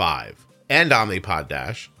 Omnipod 5 and Omnipod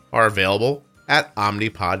Dash are available at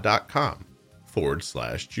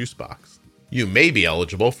omnipod.com/juicebox. You may be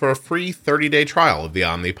eligible for a free 30-day trial of the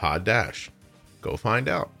Omnipod Dash. Go find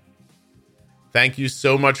out. Thank you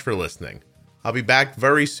so much for listening. I'll be back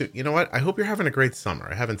very soon. You know what? I hope you're having a great summer.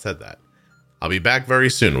 I haven't said that. I'll be back very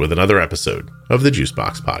soon with another episode of the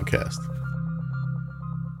Juicebox Podcast.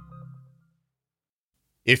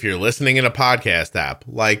 If you're listening in a podcast app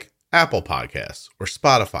like Apple Podcasts or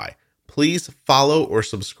Spotify, please follow or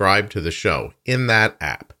subscribe to the show in that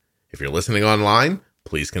app. If you're listening online,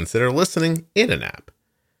 please consider listening in an app.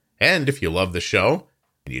 And if you love the show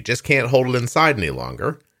and you just can't hold it inside any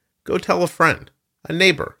longer, go tell a friend, a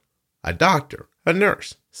neighbor, a doctor, a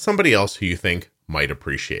nurse, somebody else who you think might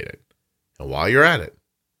appreciate it. And while you're at it,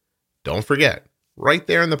 don't forget, right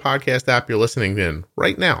there in the podcast app you're listening in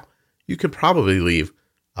right now, you could probably leave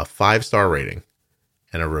a 5-star rating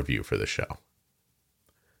and a review for the show.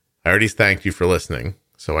 I already thanked you for listening,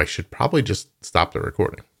 so I should probably just stop the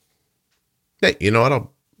recording. Hey, you know what?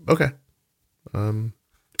 Okay.